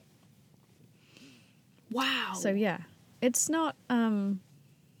high. Wow. So yeah, it's not...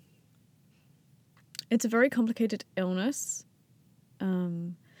 It's a very complicated illness,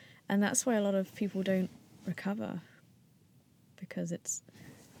 and that's why a lot of people don't recover, because it's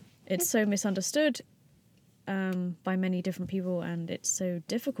so misunderstood by many different people, and it's so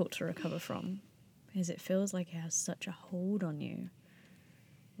difficult to recover from, because it feels like it has such a hold on you.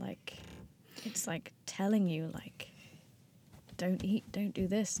 Like, it's like telling you, like, don't eat, don't do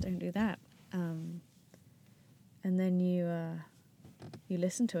this, don't do that, and then you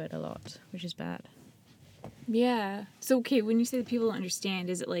listen to it a lot, which is bad. Yeah. So, okay, when you say that people don't understand,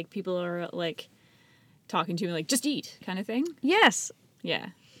 is it like people are like talking to me like, just eat kind of thing? Yes.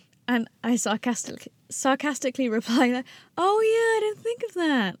 Yeah. And I sarcastically reply, oh yeah, I didn't think of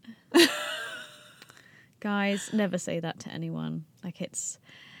that. Guys, never say that to anyone. Like, it's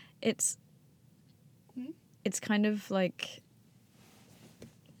kind of like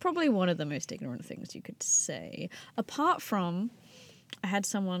probably one of the most ignorant things you could say. Apart from, I had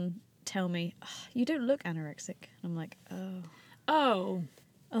someone tell me, oh, you don't look anorexic. I'm like, oh,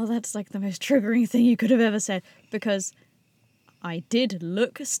 that's like the most triggering thing you could have ever said, because I did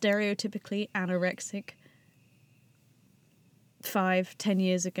look stereotypically anorexic 5-10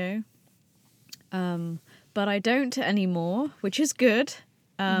 years ago, but I don't anymore, which is good.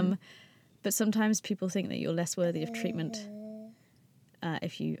 But sometimes people think that you're less worthy of treatment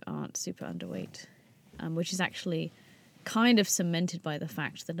if you aren't super underweight, which is actually kind of cemented by the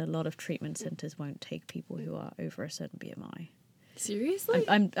fact that a lot of treatment centres won't take people who are over a certain BMI. Seriously?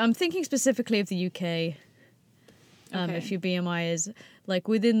 I'm thinking specifically of the UK. Okay. If your BMI is like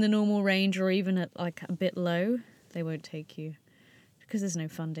within the normal range or even at like a bit low, they won't take you because there's no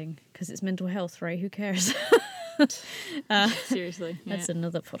funding, because it's mental health, right? Who cares? Seriously. Yeah. That's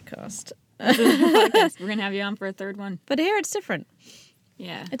another podcast. We're going to have you on for a third one. But here it's different.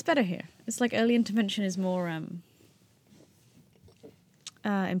 Yeah. It's better here. It's like early intervention is more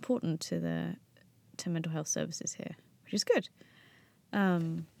important to mental health services here, which is good.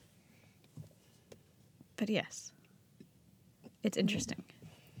 But yes, it's interesting.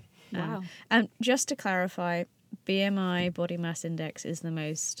 Wow. And just to clarify, BMI, body mass index, is the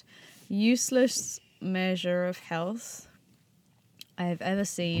most useless measure of health I have ever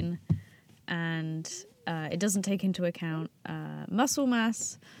seen, and it doesn't take into account muscle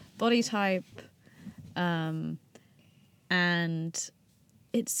mass, body type, and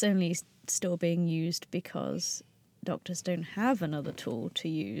it's only still being used because doctors don't have another tool to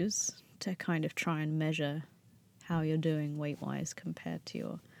use to kind of try and measure how you're doing weight-wise compared to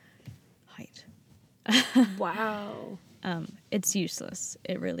your height. Wow. It's useless.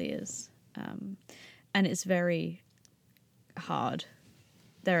 It really is. And it's very hard.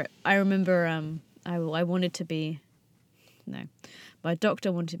 I remember I wanted to be... No. My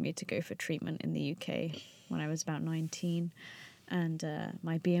doctor wanted me to go for treatment in the UK when I was about 19. And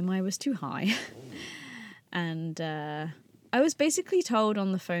my BMI was too high. And I was basically told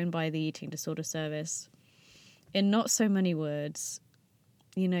on the phone by the eating disorder service, in not so many words,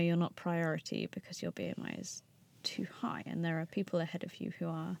 you know, you're not priority because your BMI is too high, and there are people ahead of you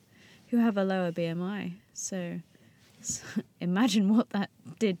who have a lower BMI. So imagine what that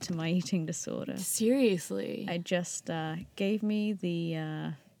did to my eating disorder. Seriously. It just gave me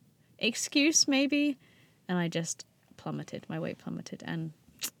the excuse, maybe, and I just plummeted. My weight plummeted, and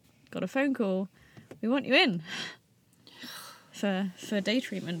got a phone call. We want you in for day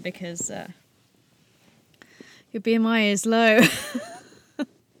treatment because your BMI is low.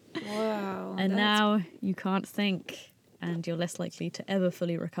 Wow. And now you can't think, and you're less likely to ever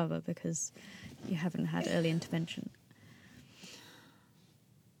fully recover because you haven't had early intervention.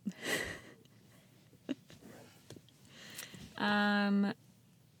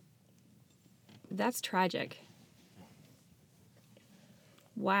 That's tragic.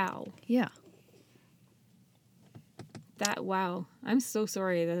 Wow. Yeah. Wow. I'm so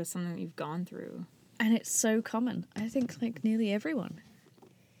sorry that it's something that you've gone through. And it's so common. I think like nearly everyone.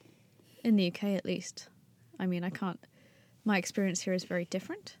 In the UK at least. I mean, my experience here is very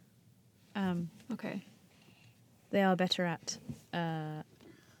different. Okay. They are better at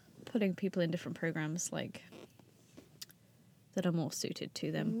putting people in different programs like that are more suited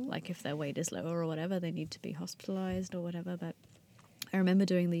to them. Like if their weight is lower or whatever, they need to be hospitalized or whatever. But I remember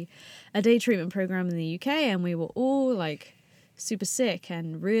doing a day treatment program in the UK, and we were all like super sick,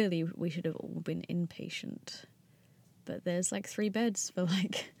 and really we should have all been inpatient. But there's like 3 beds for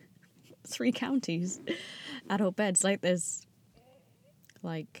like 3 counties, adult beds. Like there's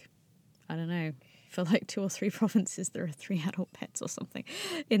like, I don't know, for like 2 or 3 provinces there are 3 adult beds or something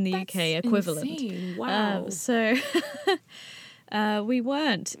in the That's UK equivalent. Insane. Wow. So we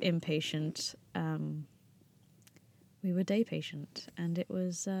weren't inpatient. We were day patient, and it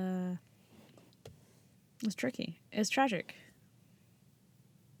was tricky. It was tragic.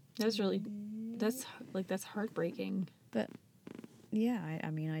 that's heartbreaking. But yeah, I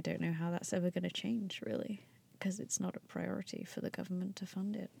mean, I don't know how that's ever going to change, really, because it's not a priority for the government to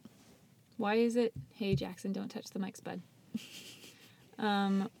fund it. Why is it? Hey, Jackson, don't touch the mics, bud.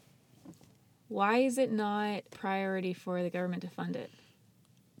 Why is it not priority for the government to fund it?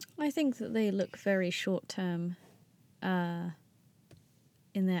 I think that they look very short-term in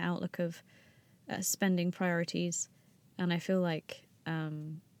their outlook of spending priorities, and I feel like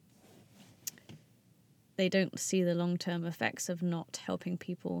they don't see the long-term effects of not helping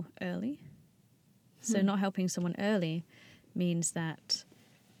people early. So not helping someone early means that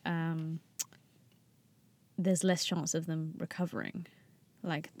there's less chance of them recovering.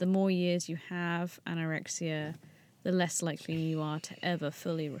 Like, the more years you have anorexia, the less likely you are to ever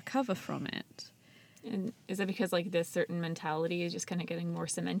fully recover from it. And is that because like this certain mentality is just kind of getting more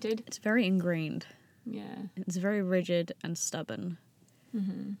cemented? It's very ingrained. Yeah. It's very rigid and stubborn.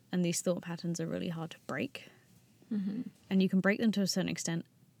 Mm-hmm. And these thought patterns are really hard to break. Mm-hmm. And you can break them to a certain extent.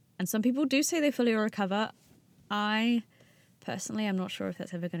 And some people do say they fully recover. I personally am not sure if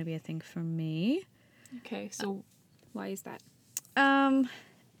that's ever going to be a thing for me. Okay, so why is that?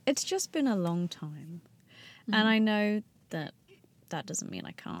 It's just been a long time. Mm-hmm. And I know that doesn't mean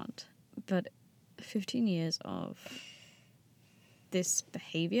I can't. But 15 years of this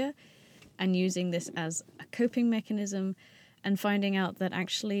behavior and using this as a coping mechanism, and finding out that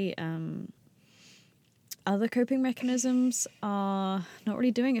actually other coping mechanisms are not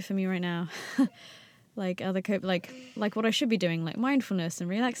really doing it for me right now. Like other like what I should be doing, like mindfulness and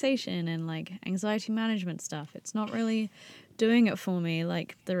relaxation and like anxiety management stuff. It's not really doing it for me.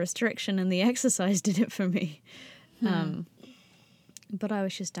 Like the restriction and the exercise did it for me. But I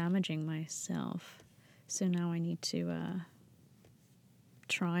was just damaging myself. So now I need to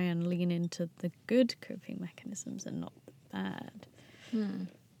try and lean into the good coping mechanisms and not the bad.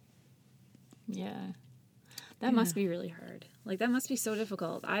 Yeah. That must be really hard. Like, that must be so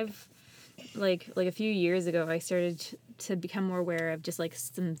difficult. like a few years ago, I started to become more aware of just like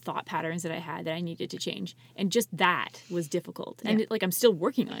some thought patterns that I had that I needed to change, and just that was difficult. And like I'm still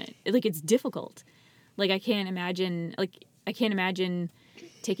working on it. Like it's difficult. Like I can't imagine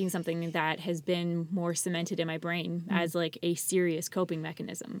taking something that has been more cemented in my brain as like a serious coping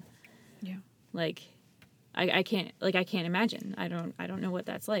mechanism. Yeah. Like I can't imagine. I don't know what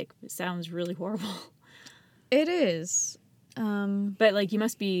that's like. It sounds really horrible. It is. But like you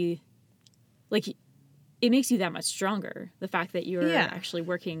must be like it makes you that much stronger, the fact that you're actually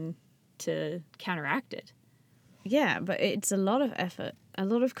working to counteract it. Yeah, but it's a lot of effort, a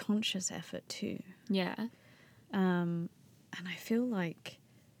lot of conscious effort too. Yeah. And I feel like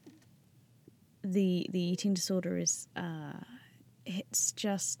the eating disorder is it's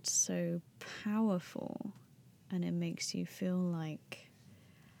just so powerful, and it makes you feel like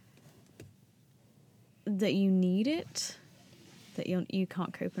that you need it, that you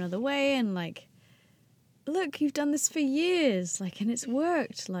can't cope another way, and like, look, you've done this for years, like, and it's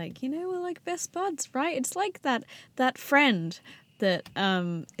worked, like, you know, we're like best buds, right? It's like that friend that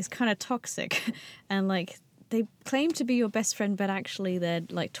is kind of toxic and like they claim to be your best friend, but actually they're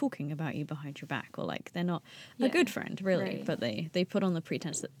like talking about you behind your back, or like they're not a good friend really, right. but they put on the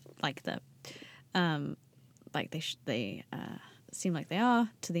pretense that like that like they seem like they are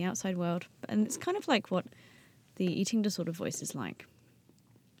to the outside world. And it's kind of like what the eating disorder voice is like.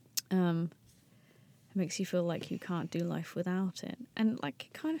 It makes you feel like you can't do life without it, and like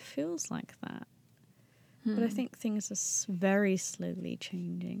it kind of feels like that. But I think things are very slowly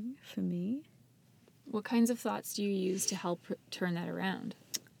changing for me. What kinds of thoughts do you use to help turn that around?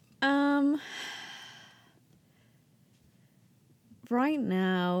 Right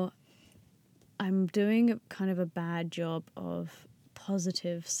now, I'm doing kind of a bad job of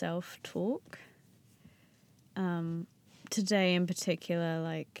positive self-talk. Today in particular,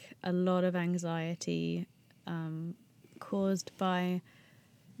 like a lot of anxiety caused by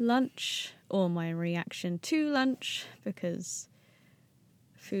lunch, or my reaction to lunch, because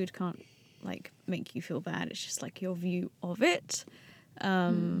food can't like make you feel bad, it's just like your view of it.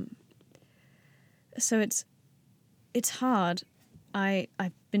 So it's hard.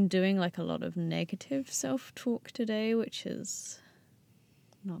 I've been doing like a lot of negative self-talk today, which is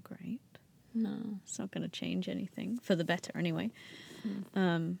not great. No. It's not going to change anything for the better anyway.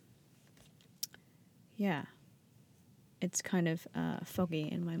 Yeah, it's kind of foggy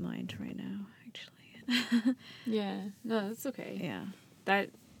in my mind right now, actually. Yeah. No, that's okay. Yeah. That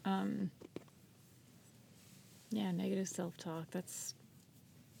yeah, negative self-talk. That's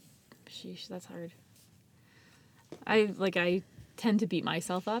hard. I tend to beat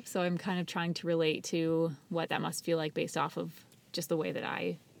myself up, so I'm kind of trying to relate to what that must feel like based off of just the way that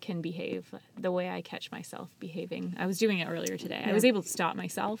I can behave, the way I catch myself behaving. I was doing it earlier today. I was able to stop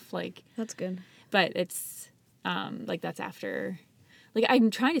myself, like, That's good. but it's like that's after, like, I'm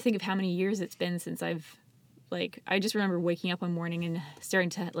trying to think of how many years it's been since I've, like, I just remember waking up one morning and starting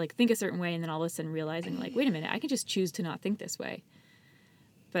to like think a certain way, and then all of a sudden realizing like, wait a minute, I can just choose to not think this way.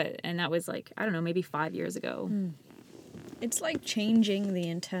 And that was like, I don't know, maybe 5 years ago. It's like changing the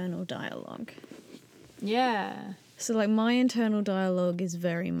internal dialogue. Yeah. So like my internal dialogue is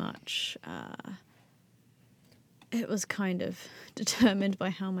very much it was kind of determined by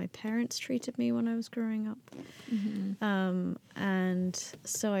how my parents treated me when I was growing up. And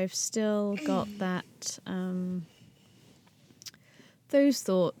so I've still got that those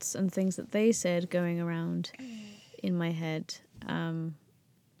thoughts and things that they said going around in my head.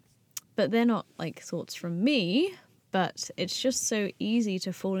 But they're not like thoughts from me, but it's just so easy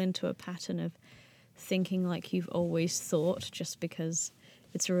to fall into a pattern of thinking like you've always thought, just because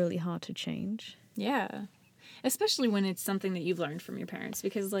it's really hard to change. Yeah. Especially when it's something that you've learned from your parents,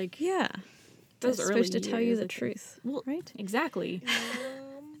 because like Yeah. those They're early supposed to tell you years, the it's- truth, Well, right? Exactly.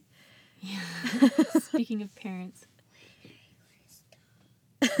 Yeah. Speaking of parents.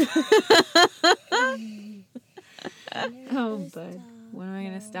 Oh, bud. When am I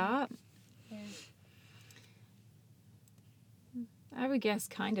going to stop? Yeah. I would guess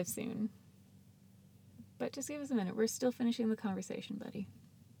kind of soon. But just give us a minute. We're still finishing the conversation, buddy.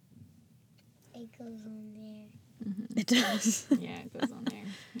 It goes on there. It does. Yeah, it goes on there.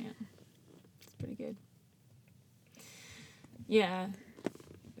 Yeah. It's pretty good. Yeah.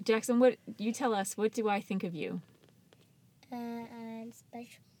 Jackson, what you tell us, what do I think of you? I'm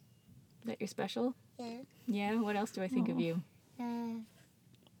special. That you're special? Yeah. Yeah, what else do I think of you?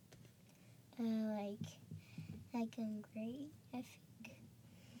 Like I'm great, I think.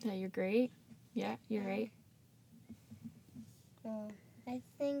 That you're great? Yeah, you're right. I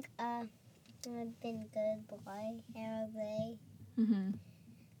think I've been good boy, Haraway. Mm-hmm.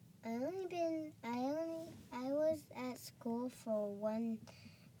 I was at school for one,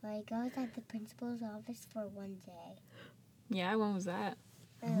 I was at the principal's office for one day Yeah, when was that?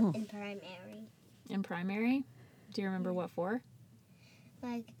 in primary. In primary? Do you remember what for?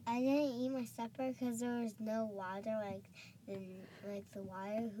 I didn't eat my supper because there was no water, the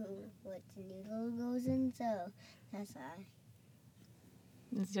water what the noodle goes in, so that's why.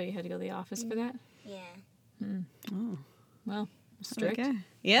 And so you had to go to the office for that? Yeah. Oh, Well, strict. okay.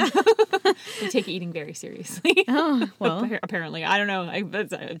 Yeah. They take eating very seriously. Oh, well. Apparently. I don't know. It's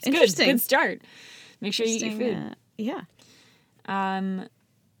good. Interesting. Good start. Make sure you eat your food. Yeah.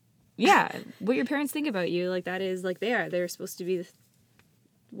 Yeah, what your parents think about you, like, that is, like, they're supposed to be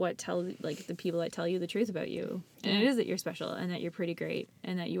the people that tell you the truth about you. And it is that you're special and that you're pretty great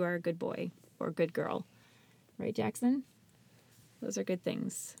and that you are a good boy or a good girl. Right, Jackson? Those are good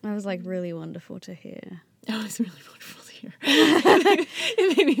things. That was like really wonderful to hear. Oh, it's really wonderful to hear.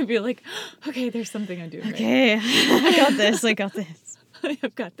 It made me feel like, okay, there's something I'm doing right. Okay. I got this. I've got this.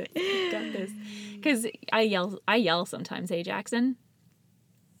 I've got this. Because I yell sometimes, hey, Jackson?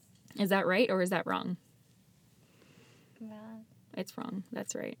 Is that right or is that wrong? Wrong. It's wrong.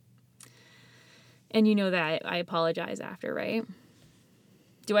 That's right. And you know that I apologize after, right?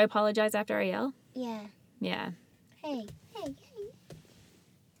 Do I apologize after I yell? Yeah. Yeah. Hey.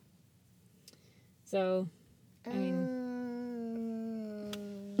 So, I mean,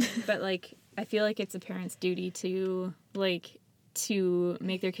 but like, I feel like it's a parent's duty to make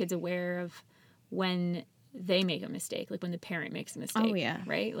their kids aware of when they make a mistake, like when the parent makes a mistake. Oh, yeah.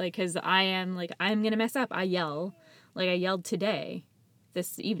 Right? Like, because I'm going to mess up. I yell. Like, I yelled today,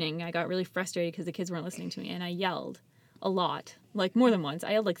 this evening. I got really frustrated because the kids weren't listening to me, and I yelled a lot, like more than once.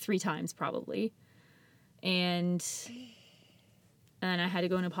 I yelled like 3 times probably. And I had to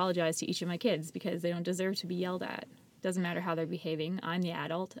go and apologize to each of my kids because they don't deserve to be yelled at. Doesn't matter how they're behaving. I'm the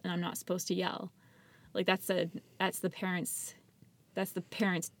adult, and I'm not supposed to yell. Like, that's the parents'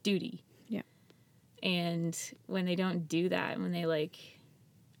 duty. Yeah. And when they don't do that, when they like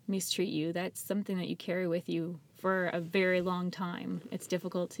mistreat you, that's something that you carry with you for a very long time. It's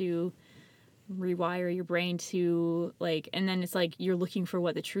difficult to rewire your brain to and then it's like you're looking for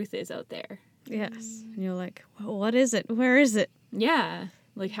what the truth is out there. Yes. And you're like, well, what is it? Where is it? Yeah.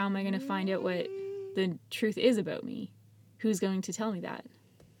 Like, how am I going to find out what the truth is about me? Who's going to tell me that?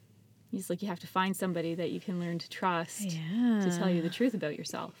 It's like you have to find somebody that you can learn to trust to tell you the truth about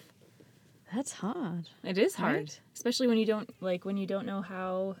yourself. That's hard. It is hard, Right? especially when you don't know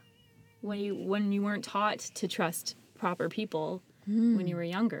how, when you weren't taught to trust proper people when you were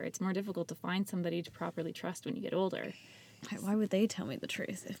younger. It's more difficult to find somebody to properly trust when you get older. Like, why would they tell me the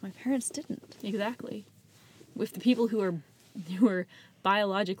truth if my parents didn't? Exactly. With the people who are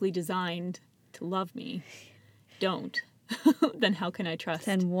biologically designed to love me don't, then how can I trust?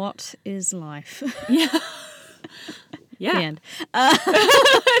 Then what is life? Yeah. Yeah.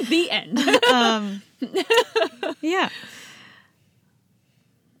 The end. The end. Yeah.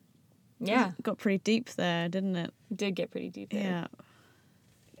 Yeah. It got pretty deep there, didn't it? It did get pretty deep there. Yeah.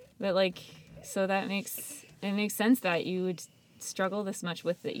 But so it makes sense that you would struggle this much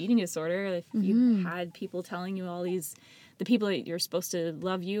with the eating disorder if you had people telling you the people that you're supposed to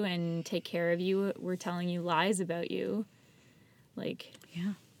love you and take care of you were telling you lies about you.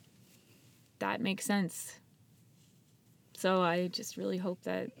 Yeah. That makes sense. So I just really hope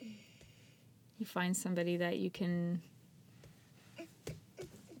that you find somebody that you can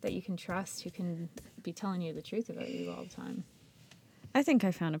trust, who can be telling you the truth about you all the time. I think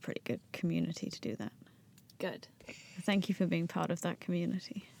I found a pretty good community to do that. Good. Thank you for being part of that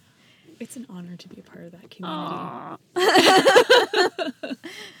community. It's an honor to be a part of that community.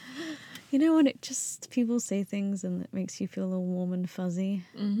 You know when it just, people say things and it makes you feel all warm and fuzzy?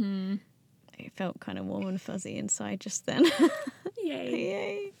 Mm-hmm. It felt kind of warm and fuzzy inside just then. Yay.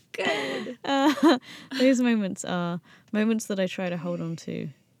 Yay. Good. Those moments are moments that I try to hold on to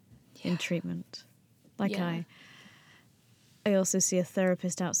in treatment. Yeah. I also see a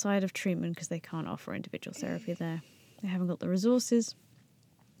therapist outside of treatment because they can't offer individual therapy there. They haven't got the resources.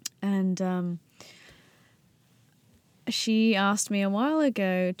 And she asked me a while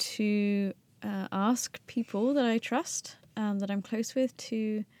ago to ask people that I trust, that I'm close with,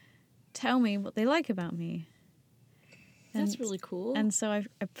 to tell me what they like about me. That's really cool. And so I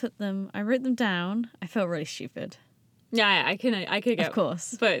wrote them down. I felt really stupid. Yeah, I could get, Of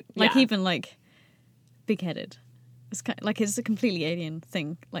course. but Even big-headed. It's kind of, it's a completely alien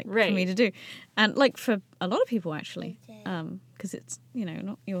thing, for me to do. And for a lot of people actually, because it's,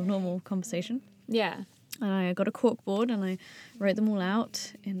 not your normal conversation. Yeah. And I got a cork board and I wrote them all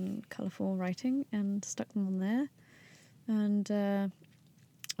out in colourful writing and stuck them on there. And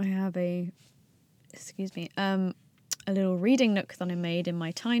I have a little reading nook that I made in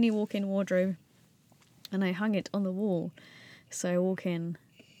my tiny walk-in wardrobe, and I hung it on the wall. So I walk in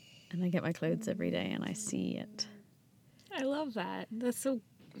and I get my clothes every day and I see it. I love that. That's so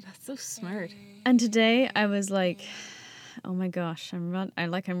smart. And today I was like, oh my gosh, I'm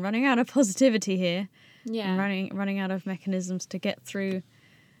running out of positivity here. Yeah. I'm running out of mechanisms to get through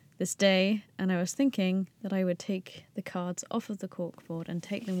this day, and I was thinking that I would take the cards off of the corkboard and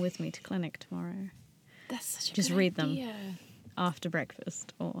take them with me to clinic tomorrow. That's such a Just good read them. idea. After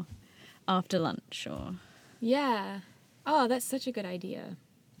breakfast or after lunch or... Yeah. Oh, that's such a good idea.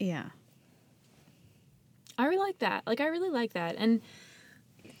 Yeah. I really like that. Like, I really like that. And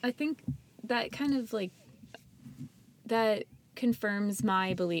I think that kind of, like, that confirms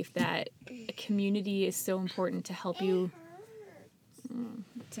my belief that a community is so important to help you,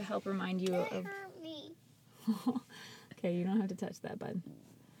 to help remind you of... Hurt me. Okay, you don't have to touch that, bud.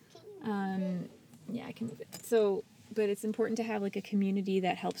 Yeah, I can move it. So, but it's important to have, like, a community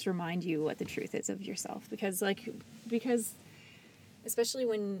that helps remind you what the truth is of yourself. Because especially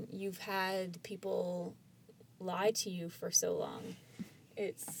when you've had people lie to you for so long,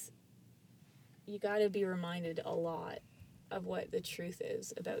 you got to be reminded a lot of what the truth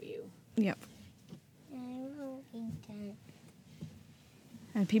is about you. Yep. I will eat that.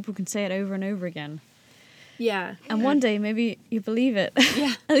 And people can say it over and over again. Yeah. And one day maybe you believe it.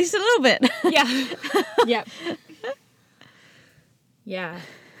 Yeah. At least a little bit. Yeah. Yep. Yeah.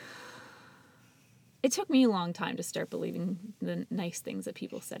 It took me a long time to start believing the nice things that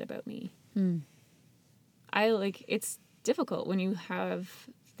people said about me. It's difficult when you have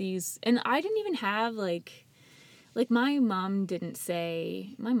these, and I didn't even have like my mom didn't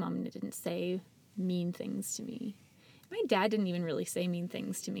say mean things to me. My dad didn't even really say mean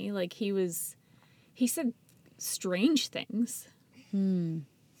things to me. Like he said strange things. And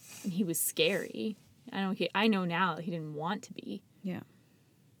he was scary. I know now that he didn't want to be. Yeah.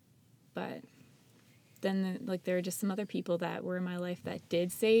 But then, there are just some other people that were in my life that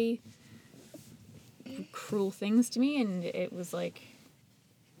did say cruel things to me, and it was like,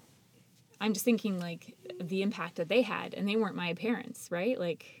 I'm just thinking, like, the impact that they had, and they weren't my parents, right?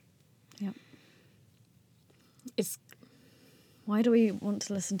 Like, Yep. it's... Why do we want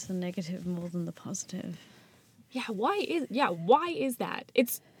to listen to the negative more than the positive? why is that?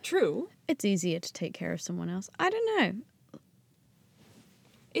 It's true. It's easier to take care of someone else. I don't know.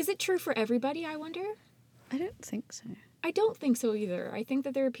 Is it true for everybody, I wonder? I don't think so. I don't think so either. I think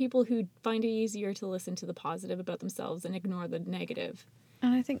that there are people who find it easier to listen to the positive about themselves and ignore the negative.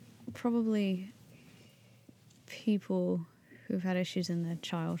 And I think probably people who've had issues in their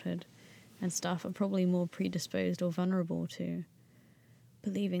childhood and stuff are probably more predisposed or vulnerable to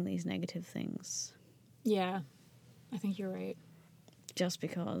believing these negative things. Yeah, I think you're right. Just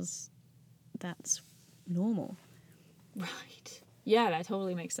because that's normal. Right. Yeah, that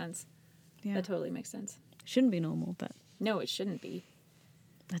totally makes sense. Yeah. That totally makes sense. Shouldn't be normal, but No, it shouldn't be.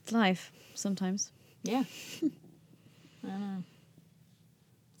 that's life sometimes. Yeah. I don't know.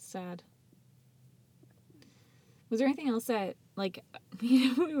 Sad. Was there anything else that, like,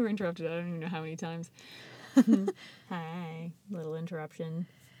 we were interrupted, I don't even know how many times. Hi, little interruption.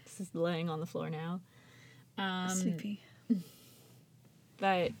 This is laying on the floor now. Sleepy.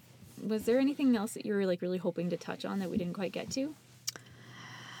 But was there anything else that you were, like, really hoping to touch on that we didn't quite get to?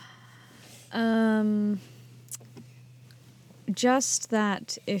 Just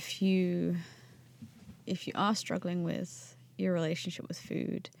that if you are struggling with your relationship with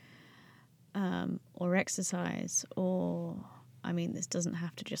food, or exercise, or, I mean, this doesn't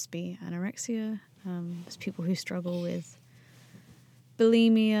have to just be anorexia. There's people who struggle with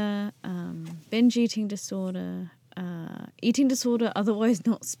bulimia, binge eating disorder, otherwise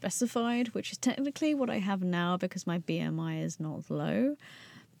not specified, which is technically what I have now because my BMI is not low.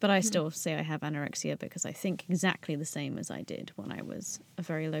 But I still say I have anorexia because I think exactly the same as I did when I was a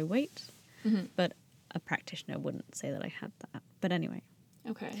very low weight. But a practitioner wouldn't say that I had that. But anyway.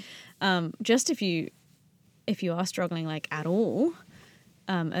 Okay. Just if you are struggling, like, at all,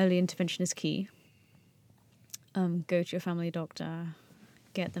 early intervention is key. Go to your family doctor.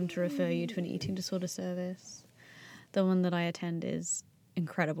 Get them to refer you to an eating disorder service. The one that I attend is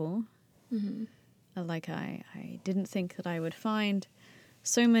incredible. I didn't think that I would find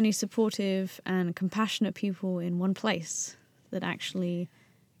so many supportive and compassionate people in one place that actually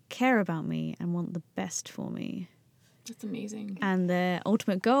care about me and want the best for me. That's amazing. And their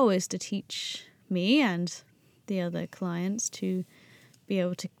ultimate goal is to teach me and the other clients to be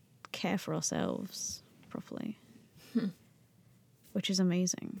able to care for ourselves properly, which is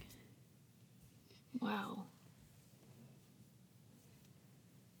amazing. Wow.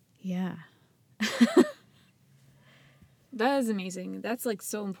 yeah. That is amazing. That's like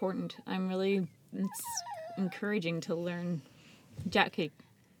so important. It's encouraging to learn.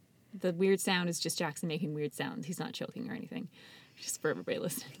 The weird sound is just Jackson making weird sounds. He's not choking or anything. Just for everybody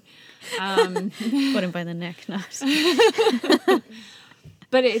listening. Got him by the neck, not.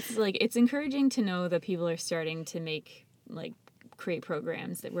 But it's encouraging to know that people are starting to create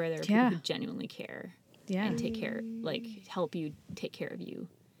programs where there are people who genuinely care. Yeah. And take care, help you take care of you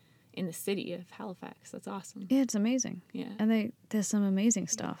in the city of Halifax. That's awesome. Yeah, it's amazing. Yeah. And there's some amazing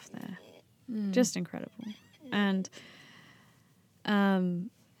stuff there. Just incredible. And I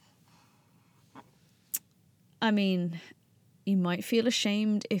mean, you might feel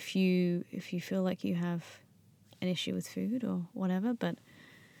ashamed if you feel like you have an issue with food or whatever, but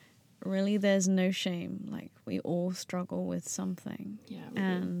really there's no shame. Like, we all struggle with something. Yeah.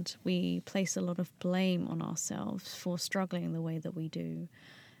 And we place a lot of blame on ourselves for struggling the way that we do.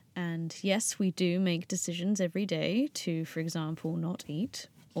 And yes, we do make decisions every day to, for example, not eat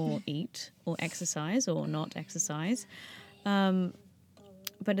or exercise or not exercise. But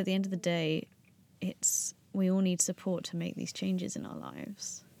at the end of the day, we all need support to make these changes in our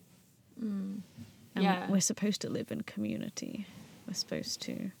lives. And we're supposed to live in community. We're supposed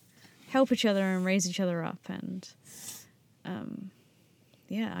to help each other and raise each other up. And I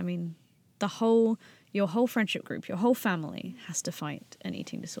mean, your whole friendship group, your whole family has to fight an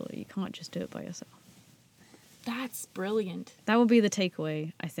eating disorder. You can't just do it by yourself. That's brilliant. That would be the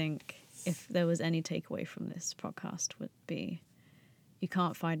takeaway, I think. If there was any takeaway from this podcast, would be you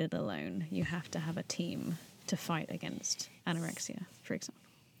can't fight it alone. You have to have a team to fight against anorexia, for example.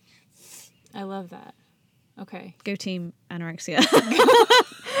 I love that. Okay. Go team anorexia.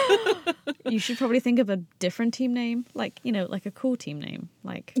 You should probably think of a different team name, like a cool team name,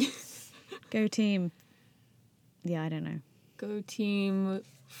 like go team. Yeah, I don't know. Go team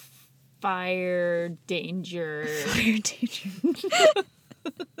fire danger. Fire danger.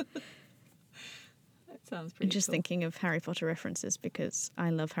 That sounds pretty I'm just cool. thinking of Harry Potter references because I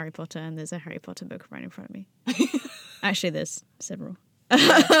love Harry Potter and there's a Harry Potter book right in front of me. Actually, there's several.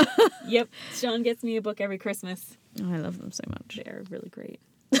 Yep. Sean gets me a book every Christmas. Oh, I love them so much. They're really great.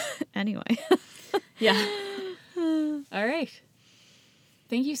 Anyway. Yeah. All right.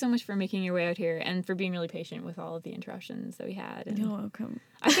 Thank you so much for making your way out here and for being really patient with all of the interruptions that we had. And You're welcome.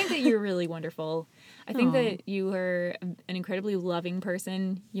 I think that you're really wonderful. I think that you are an incredibly loving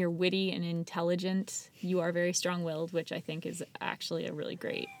person. You're witty and intelligent. You are very strong-willed, which I think is actually a really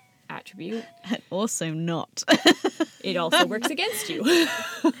great attribute. And also not. It also works against you.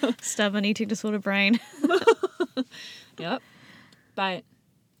 Stubborn eating disorder brain. Yep. But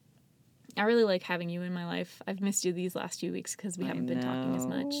I really like having you in my life. I've missed you these last few weeks because we haven't been talking as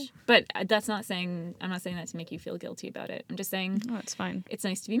much. But I'm not saying that to make you feel guilty about it. I'm just saying Oh, it's fine. it's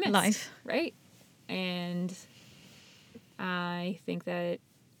nice to be missed. Life. Right? And I think that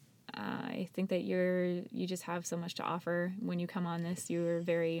you just have so much to offer. When you come on this, you're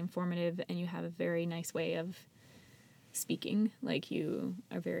very informative and you have a very nice way of speaking. Like you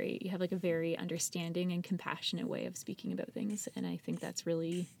have like a very understanding and compassionate way of speaking about things. And I think that's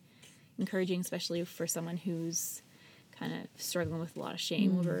really encouraging, especially for someone who's kind of struggling with a lot of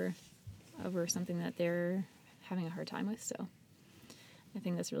shame over something that they're having a hard time with. So I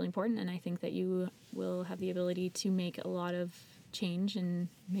think that's really important. And I think that you will have the ability to make a lot of change and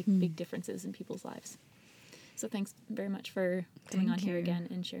make big differences in people's lives. So thanks very much for coming on here again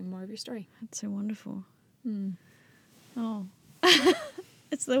and sharing more of your story. That's so wonderful. Oh.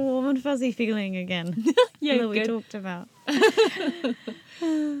 It's the warm and fuzzy feeling again. Yeah, that we good. talked about.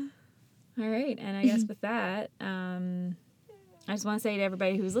 All right. And I guess with that, I just want to say to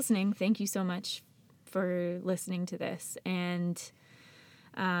everybody who's listening, thank you so much for listening to this. And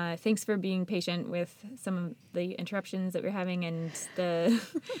thanks for being patient with some of the interruptions that we're having and the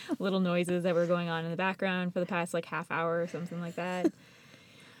little noises that were going on in the background for the past half hour or something like that.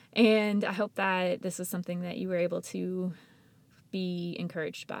 And I hope that this was something that you were able to be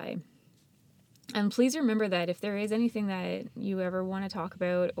encouraged by. And please remember that if there is anything that you ever want to talk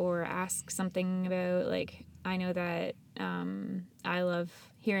about or ask something about, I know that I love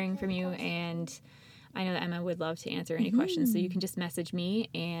hearing from you, and I know that Emma would love to answer any questions. So you can just message me,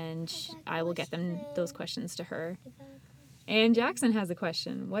 and I will get those questions to her. And Jackson has a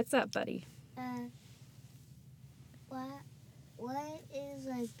question. What's up, buddy? What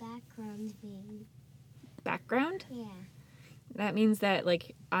is background mean? Background? Yeah. That means that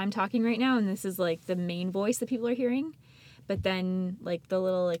I'm talking right now and this is the main voice that people are hearing. But then the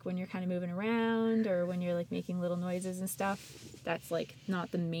little when you're kind of moving around or when you're making little noises and stuff, that's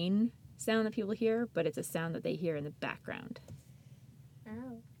not the main sound that people hear, but it's a sound that they hear in the background.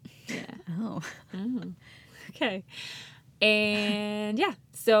 Oh. Oh. Oh, okay. And yeah,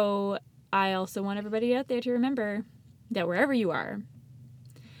 so I also want everybody out there to remember that wherever you are,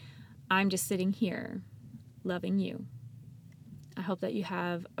 I'm just sitting here loving you. I hope that you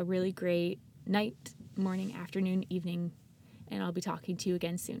have a really great night, morning, afternoon, evening, and I'll be talking to you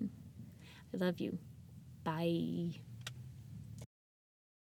again soon. I love you. Bye.